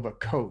help of a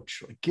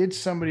coach, like get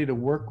somebody to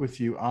work with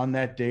you on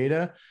that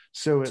data.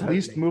 So at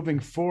least moving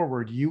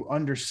forward, you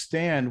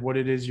understand what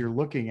it is you're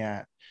looking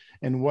at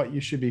and what you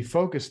should be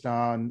focused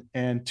on.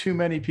 And too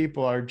many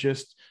people are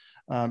just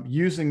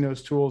using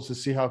those tools to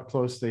see how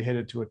close they hit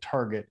it to a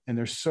target. And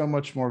there's so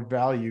much more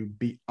value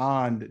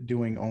beyond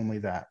doing only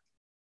that.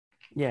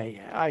 Yeah,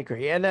 I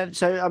agree. And then,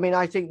 so, I mean,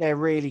 I think they're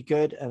really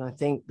good. And I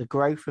think the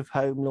growth of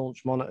home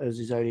launch monitors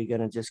is only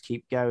going to just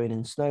keep going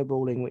and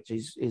snowballing, which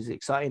is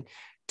exciting.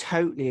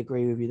 Totally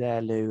agree with you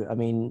there, Lou. I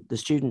mean, the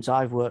students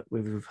I've worked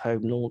with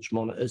home launch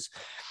monitors,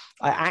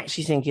 I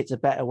actually think it's a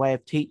better way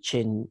of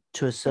teaching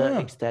to a certain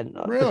extent.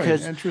 Really?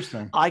 Because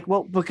interesting.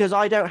 Because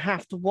I don't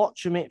have to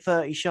watch them at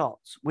 30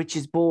 shots, which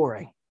is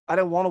boring. I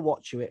don't want to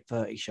watch you at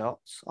 30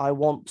 shots. I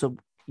want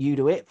you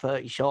to hit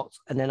 30 shots.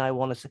 And then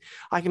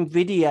I can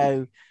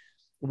video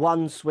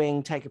one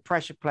swing, take a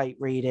pressure plate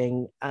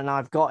reading, and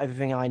I've got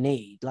everything I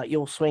need. Like,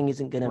 your swing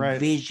isn't going to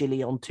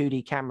visually on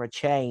 2D camera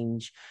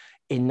change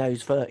in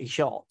those 30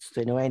 shots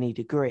to any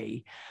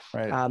degree.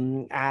 Right.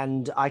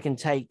 And I can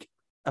take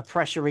a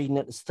pressure reading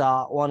at the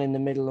start, one in the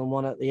middle and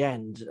one at the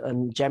end,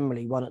 and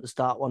generally one at the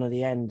start, one at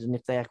the end. And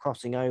if they're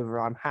crossing over,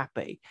 I'm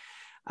happy.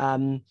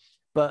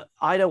 But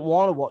I don't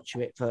want to watch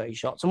you hit 30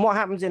 shots. And what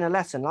happens in a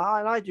lesson,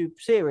 I do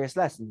serious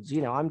lessons,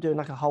 I'm doing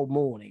like a whole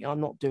morning.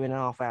 I'm not doing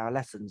half-hour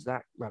lessons.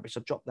 That rubbish. I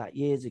dropped that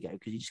years ago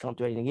because you just can't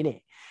do anything in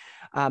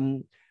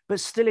it.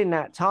 But still in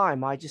that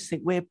time, I just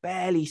think we're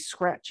barely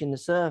scratching the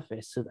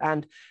surface.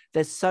 And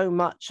there's so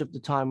much of the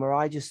time where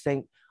I just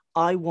think,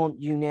 I want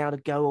you now to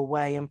go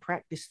away and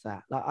practice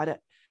that. Like,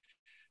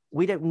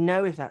 we don't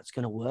know if that's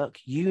going to work.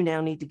 You now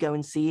need to go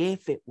and see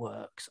if it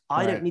works.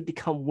 I don't need to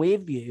come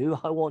with you.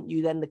 I want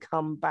you then to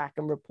come back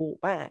and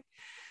report back.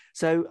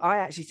 So I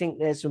actually think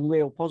there's some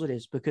real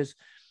positives, because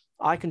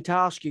I can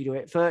task you to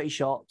hit 30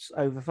 shots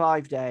over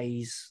 5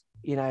 days,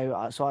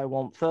 so I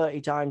want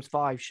 30 times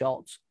 5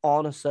 shots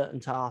on a certain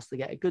task to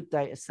get a good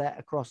data set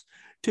across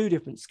 2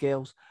 different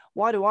skills.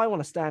 Why do I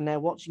want to stand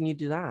there watching you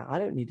do that? I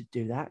don't need to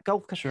do that.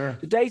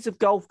 The days of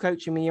golf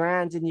coaching with your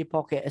hands in your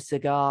pocket, a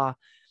cigar,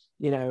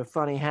 a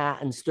funny hat,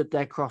 and stood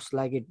there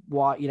cross-legged,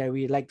 with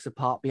your legs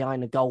apart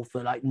behind a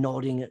golfer, like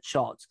nodding at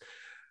shots.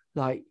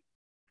 Like,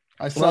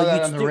 I saw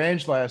that on the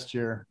range last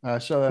year. I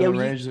saw that on the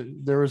range.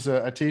 There was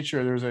a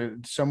teacher, there was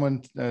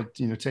someone,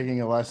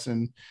 taking a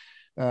lesson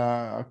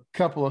a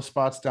couple of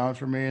spots down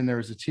from me, and there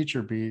was a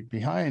teacher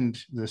behind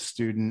the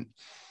student,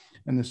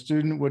 and the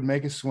student would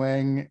make a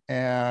swing,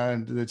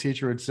 and the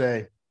teacher would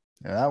say,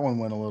 yeah, that one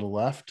went a little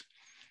left.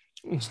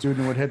 The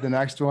student would hit the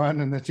next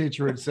one, and the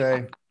teacher would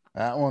say,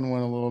 that one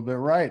went a little bit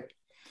right.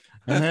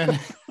 And then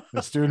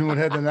the student would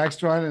hit the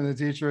next one, and the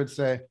teacher would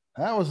say,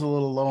 that was a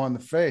little low on the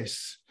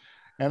face.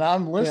 And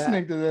I'm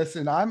listening to this,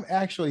 and I'm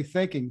actually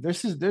thinking,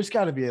 there's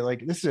got to be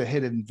this is a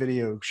hidden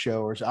video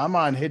show, or I'm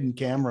on hidden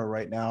camera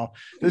right now.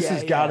 This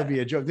has got to be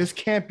a joke. This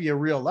can't be a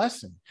real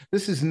lesson.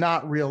 This is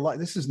not real life.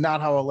 This is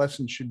not how a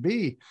lesson should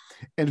be.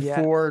 And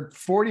for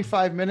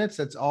 45 minutes,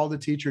 that's all the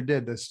teacher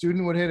did. The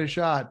student would hit a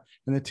shot,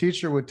 and the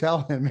teacher would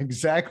tell him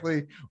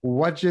exactly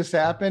what just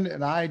happened.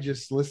 And I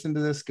just listened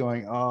to this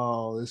going,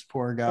 oh, this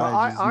poor guy.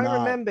 Well, I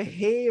remember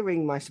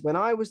hearing when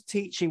I was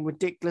teaching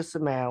ridiculous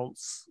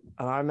amounts,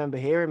 and I remember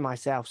hearing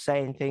myself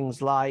saying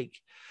things like,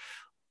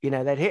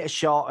 they'd hit a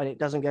shot and it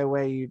doesn't go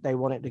where they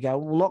want it to go.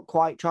 Well, not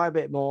quite, try a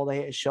bit more. They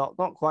hit a shot,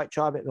 not quite,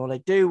 try a bit more. They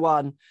do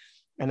one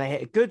and they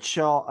hit a good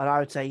shot, and I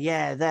would say,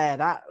 yeah,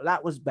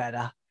 that was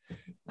better.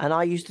 And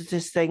I used to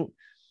just think,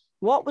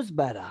 what was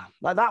better?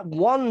 Like, that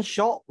one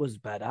shot was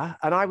better.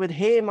 And I would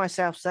hear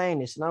myself saying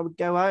this, and I would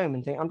go home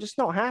and think, I'm just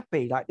not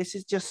happy. Like, this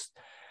is just,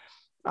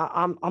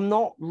 I'm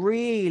not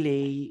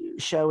really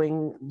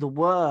showing the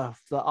worth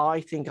that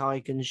I think I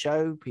can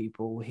show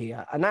people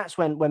here. And that's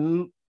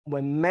when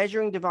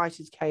measuring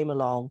devices came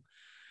along.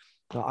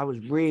 I was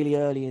really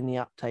early in the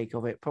uptake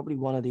of it, probably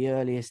one of the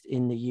earliest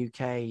in the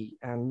UK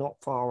and not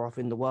far off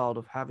in the world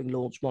of having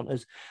launch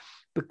monitors,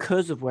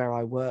 because of where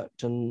I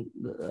worked, and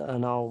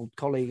an old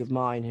colleague of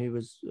mine who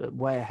was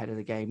way ahead of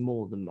the game,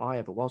 more than I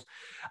ever was.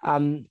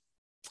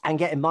 And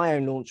getting my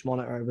own launch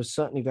monitor, I was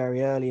certainly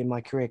very early in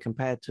my career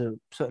compared to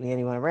certainly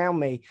anyone around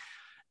me.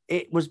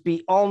 It was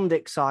beyond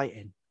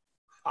exciting.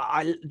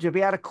 To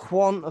be able to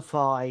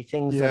quantify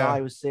things that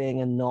I was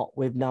seeing and not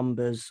with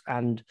numbers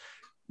and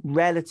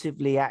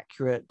relatively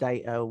accurate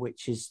data,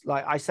 which is,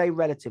 like I say,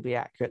 relatively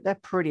accurate. They're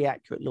pretty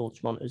accurate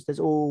launch monitors. There's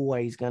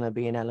always going to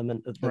be an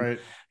element of them. Right.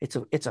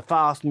 It's a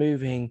fast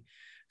moving,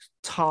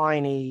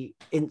 tiny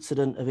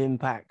incident of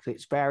impact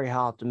that's very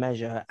hard to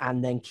measure,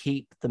 and then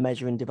keep the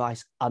measuring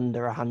device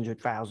under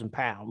 100,000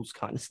 pounds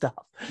kind of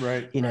stuff.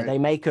 Right. They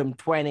make them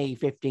 20,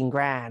 15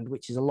 grand,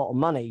 which is a lot of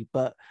money,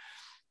 but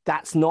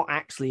that's not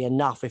actually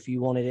enough if you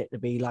wanted it to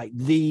be like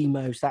the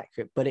most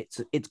accurate, but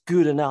it's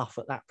good enough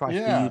at that price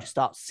for you to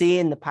start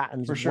seeing the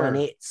patterns of when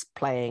it's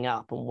playing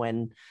up and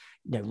when,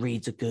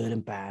 reads are good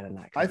and bad and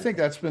that. I think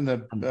that's been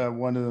the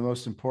one of the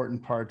most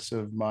important parts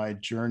of my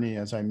journey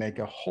as I make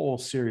a whole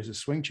series of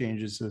swing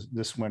changes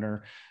this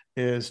winter,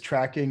 is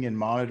tracking and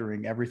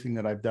monitoring everything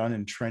that I've done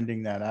and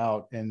trending that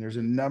out. And there's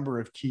a number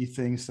of key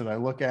things that I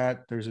look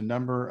at. There's a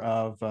number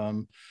of,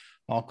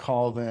 I'll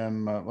call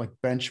them like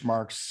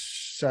benchmark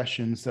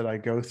sessions that I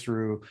go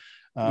through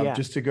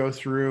just to go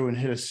through and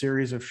hit a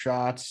series of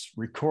shots,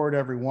 record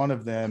every one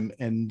of them.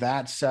 And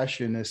that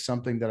session is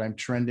something that I'm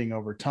trending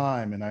over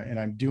time. And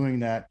I'm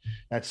doing that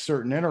at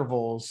certain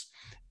intervals.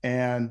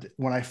 And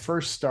when I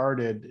first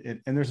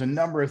started, and there's a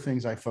number of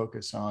things I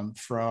focus on,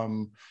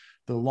 from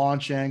the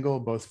launch angle,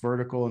 both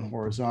vertical and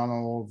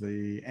horizontal,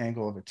 the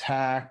angle of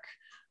attack,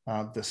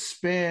 the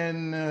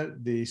spin,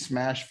 the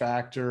smash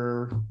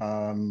factor,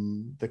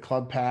 the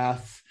club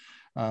path,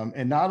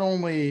 and not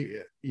only,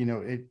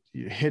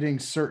 hitting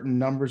certain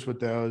numbers with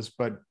those,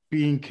 but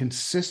being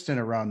consistent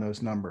around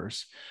those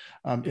numbers,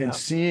 and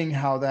seeing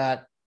how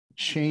that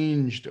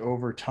changed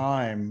over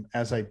time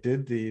as I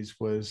did these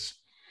was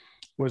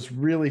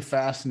really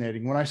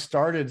fascinating. When I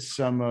started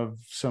some of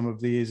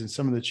these and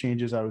some of the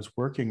changes I was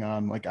working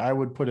on, like I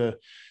would put a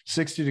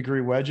 60-degree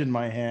wedge in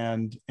my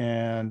hand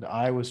and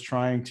I was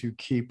trying to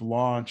keep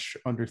launch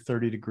under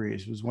 30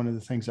 degrees. It was one of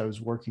the things I was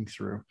working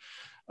through.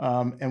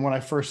 And when I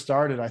first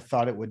started, I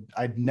thought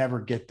I'd never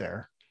get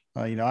there.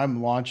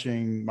 I'm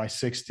launching my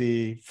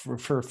 60 for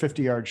a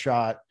 50-yard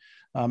shot.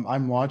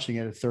 I'm launching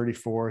it at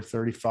 34,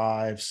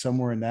 35,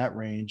 somewhere in that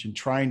range, and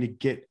trying to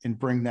get and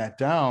bring that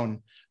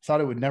down.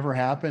 Thought it would never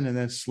happen. And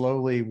then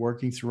slowly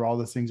working through all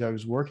the things I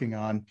was working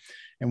on.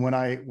 And when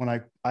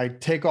I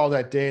take all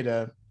that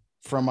data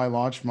from my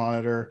launch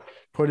monitor,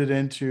 put it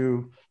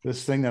into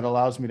this thing that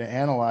allows me to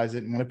analyze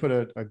it, and when I put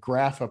a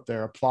graph up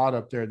there, a plot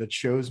up there that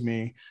shows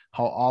me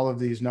how all of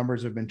these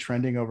numbers have been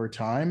trending over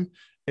time,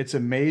 it's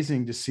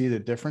amazing to see the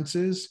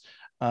differences.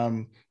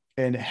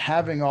 And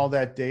having all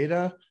that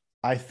data,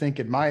 I think,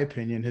 in my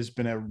opinion, has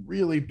been a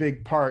really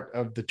big part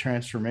of the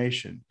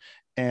transformation,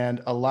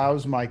 and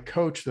allows my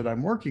coach that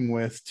I'm working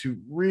with to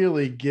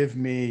really give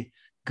me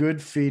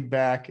good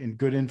feedback and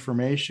good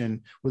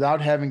information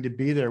without having to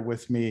be there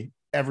with me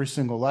every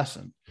single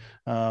lesson.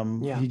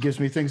 He gives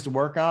me things to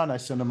work on. I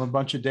send him a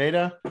bunch of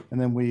data, and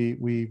then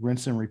we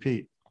rinse and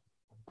repeat.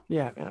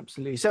 Yeah,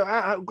 absolutely.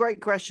 So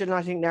great question.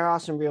 I think there are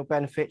some real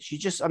benefits.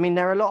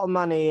 there are a lot of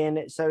money in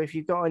it. So if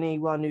you've got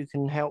anyone who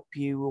can help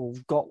you, or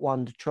got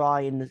one to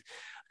try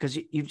because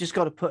you've just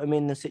got to put them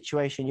in the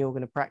situation you're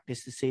going to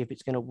practice to see if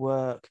it's going to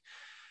work.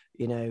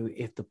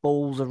 If the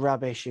balls are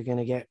rubbish, you're going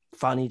to get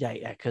funny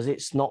data because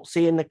it's not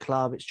seeing the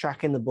club, it's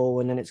tracking the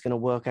ball, and then it's going to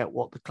work out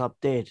what the club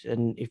did.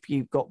 And if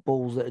you've got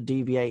balls that are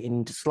deviating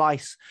into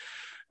slice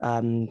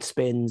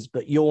spins,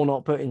 but you're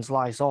not putting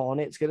slice on,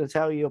 it's going to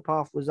tell you a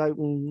path was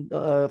open,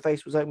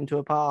 face was open to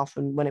a path,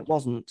 and when it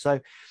wasn't. So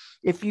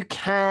if you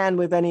can,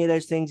 with any of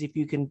those things, if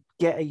you can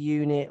get a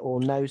unit or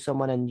know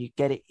someone and you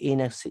get it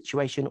in a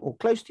situation or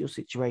close to your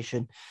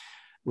situation,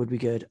 would be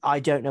good. I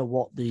don't know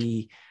what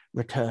the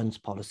returns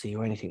policy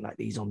or anything like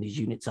these on these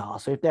units are.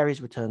 So if there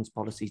is returns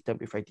policies, don't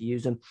be afraid to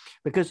use them,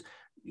 because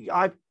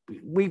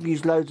we've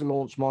used loads of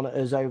launch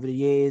monitors over the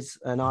years,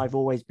 and I've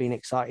always been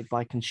excited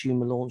by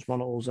consumer launch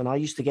monitors. And I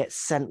used to get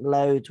sent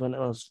loads when it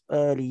was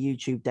early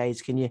YouTube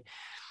days.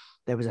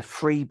 There was a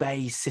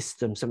Freebase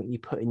system, something you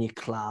put in your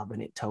club,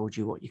 and it told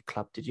you what your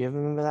club did. You ever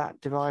remember that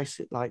device?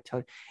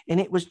 And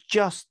it was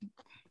just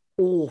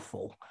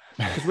awful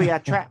because we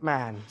had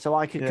TrackMan, so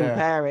I could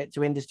compare it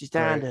to industry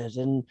standards.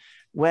 Right. And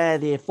where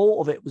the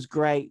thought of it was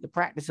great, the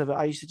practice of it,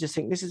 I used to just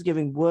think this is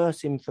giving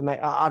worse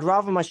information. I'd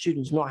rather my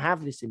students not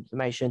have this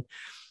information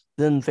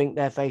than think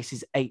their face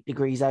is 8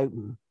 degrees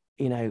open,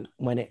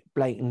 when it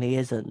blatantly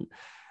isn't.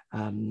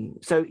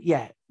 So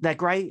yeah, they're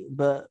great,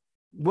 but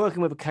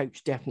working with a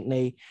coach,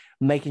 definitely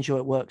making sure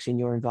it works in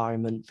your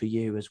environment for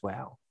you as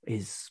well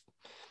is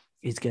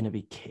going to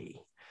be key.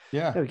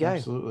 Yeah, there we go.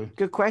 Absolutely.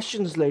 Good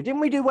questions, Lou. Didn't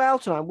we do well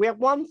tonight? We had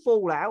one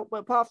fallout, but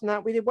apart from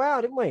that, we did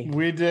well, didn't we?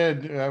 We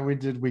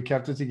did. We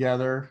kept it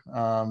together.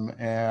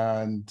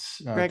 And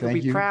Greg will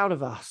be proud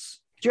of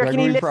us. Do you reckon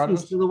he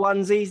listens to the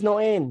ones he's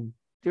not in?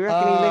 Do you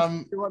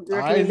reckon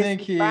I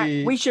think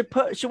he. We should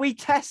we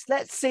test?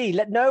 Let's see.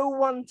 Let no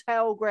one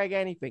tell Greg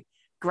anything.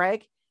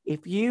 Greg,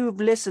 if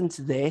you've listened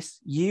to this,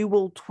 you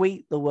will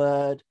tweet the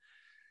word.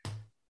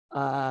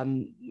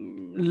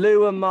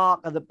 Lou and Mark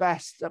are the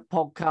best at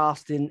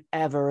podcasting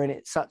ever, and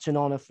it's such an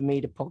honor for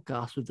me to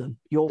podcast with them.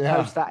 You'll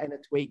post that in a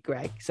tweet,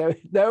 Greg. So if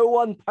no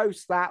one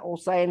posts that or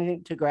say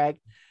anything to Greg,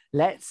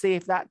 let's see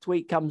if that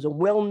tweet comes, and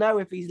we'll know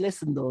if he's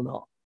listened or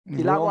not. Do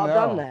you like what I've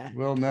done there?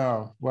 We'll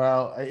know.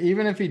 Well,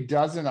 even if he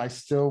doesn't, I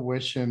still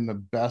wish him the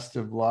best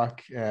of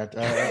luck.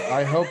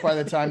 I hope by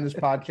the time this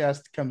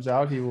podcast comes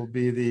out, he will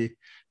be the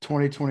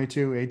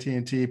 2022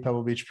 AT&T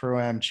Pebble Beach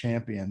Pro-Am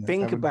champion.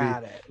 Think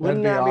about it.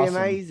 Wouldn't that be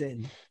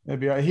amazing?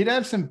 He'd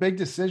have some big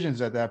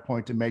decisions at that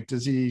point to make.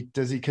 Does he?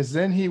 Because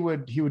then he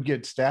would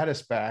get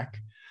status back.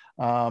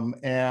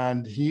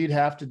 And he'd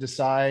have to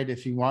decide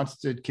if he wants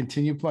to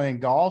continue playing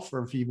golf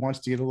or if he wants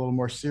to get a little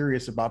more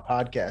serious about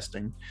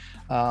podcasting.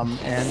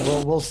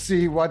 And we'll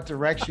see what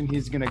direction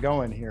he's going to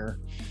go in here.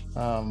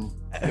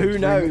 Who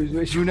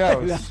knows? Who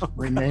knows?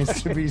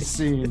 Remains to be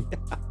seen.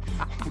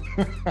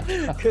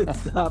 Good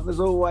stuff. As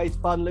always,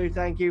 fun, Lou.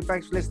 Thank you.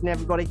 Thanks for listening,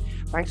 everybody.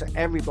 Thanks for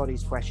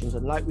everybody's questions.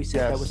 And like we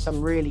said, there were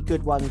some really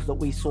good ones that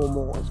we saw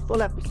more as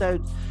full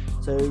episodes.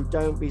 So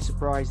don't be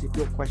surprised if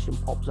your question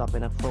pops up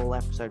in a full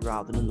episode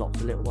rather than lots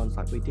of little ones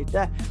like we did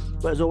there.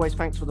 But as always,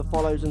 thanks for the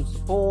follows and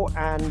support.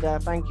 And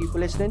thank you for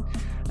listening.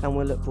 And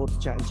we'll look forward to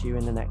chatting to you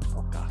in the next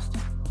podcast.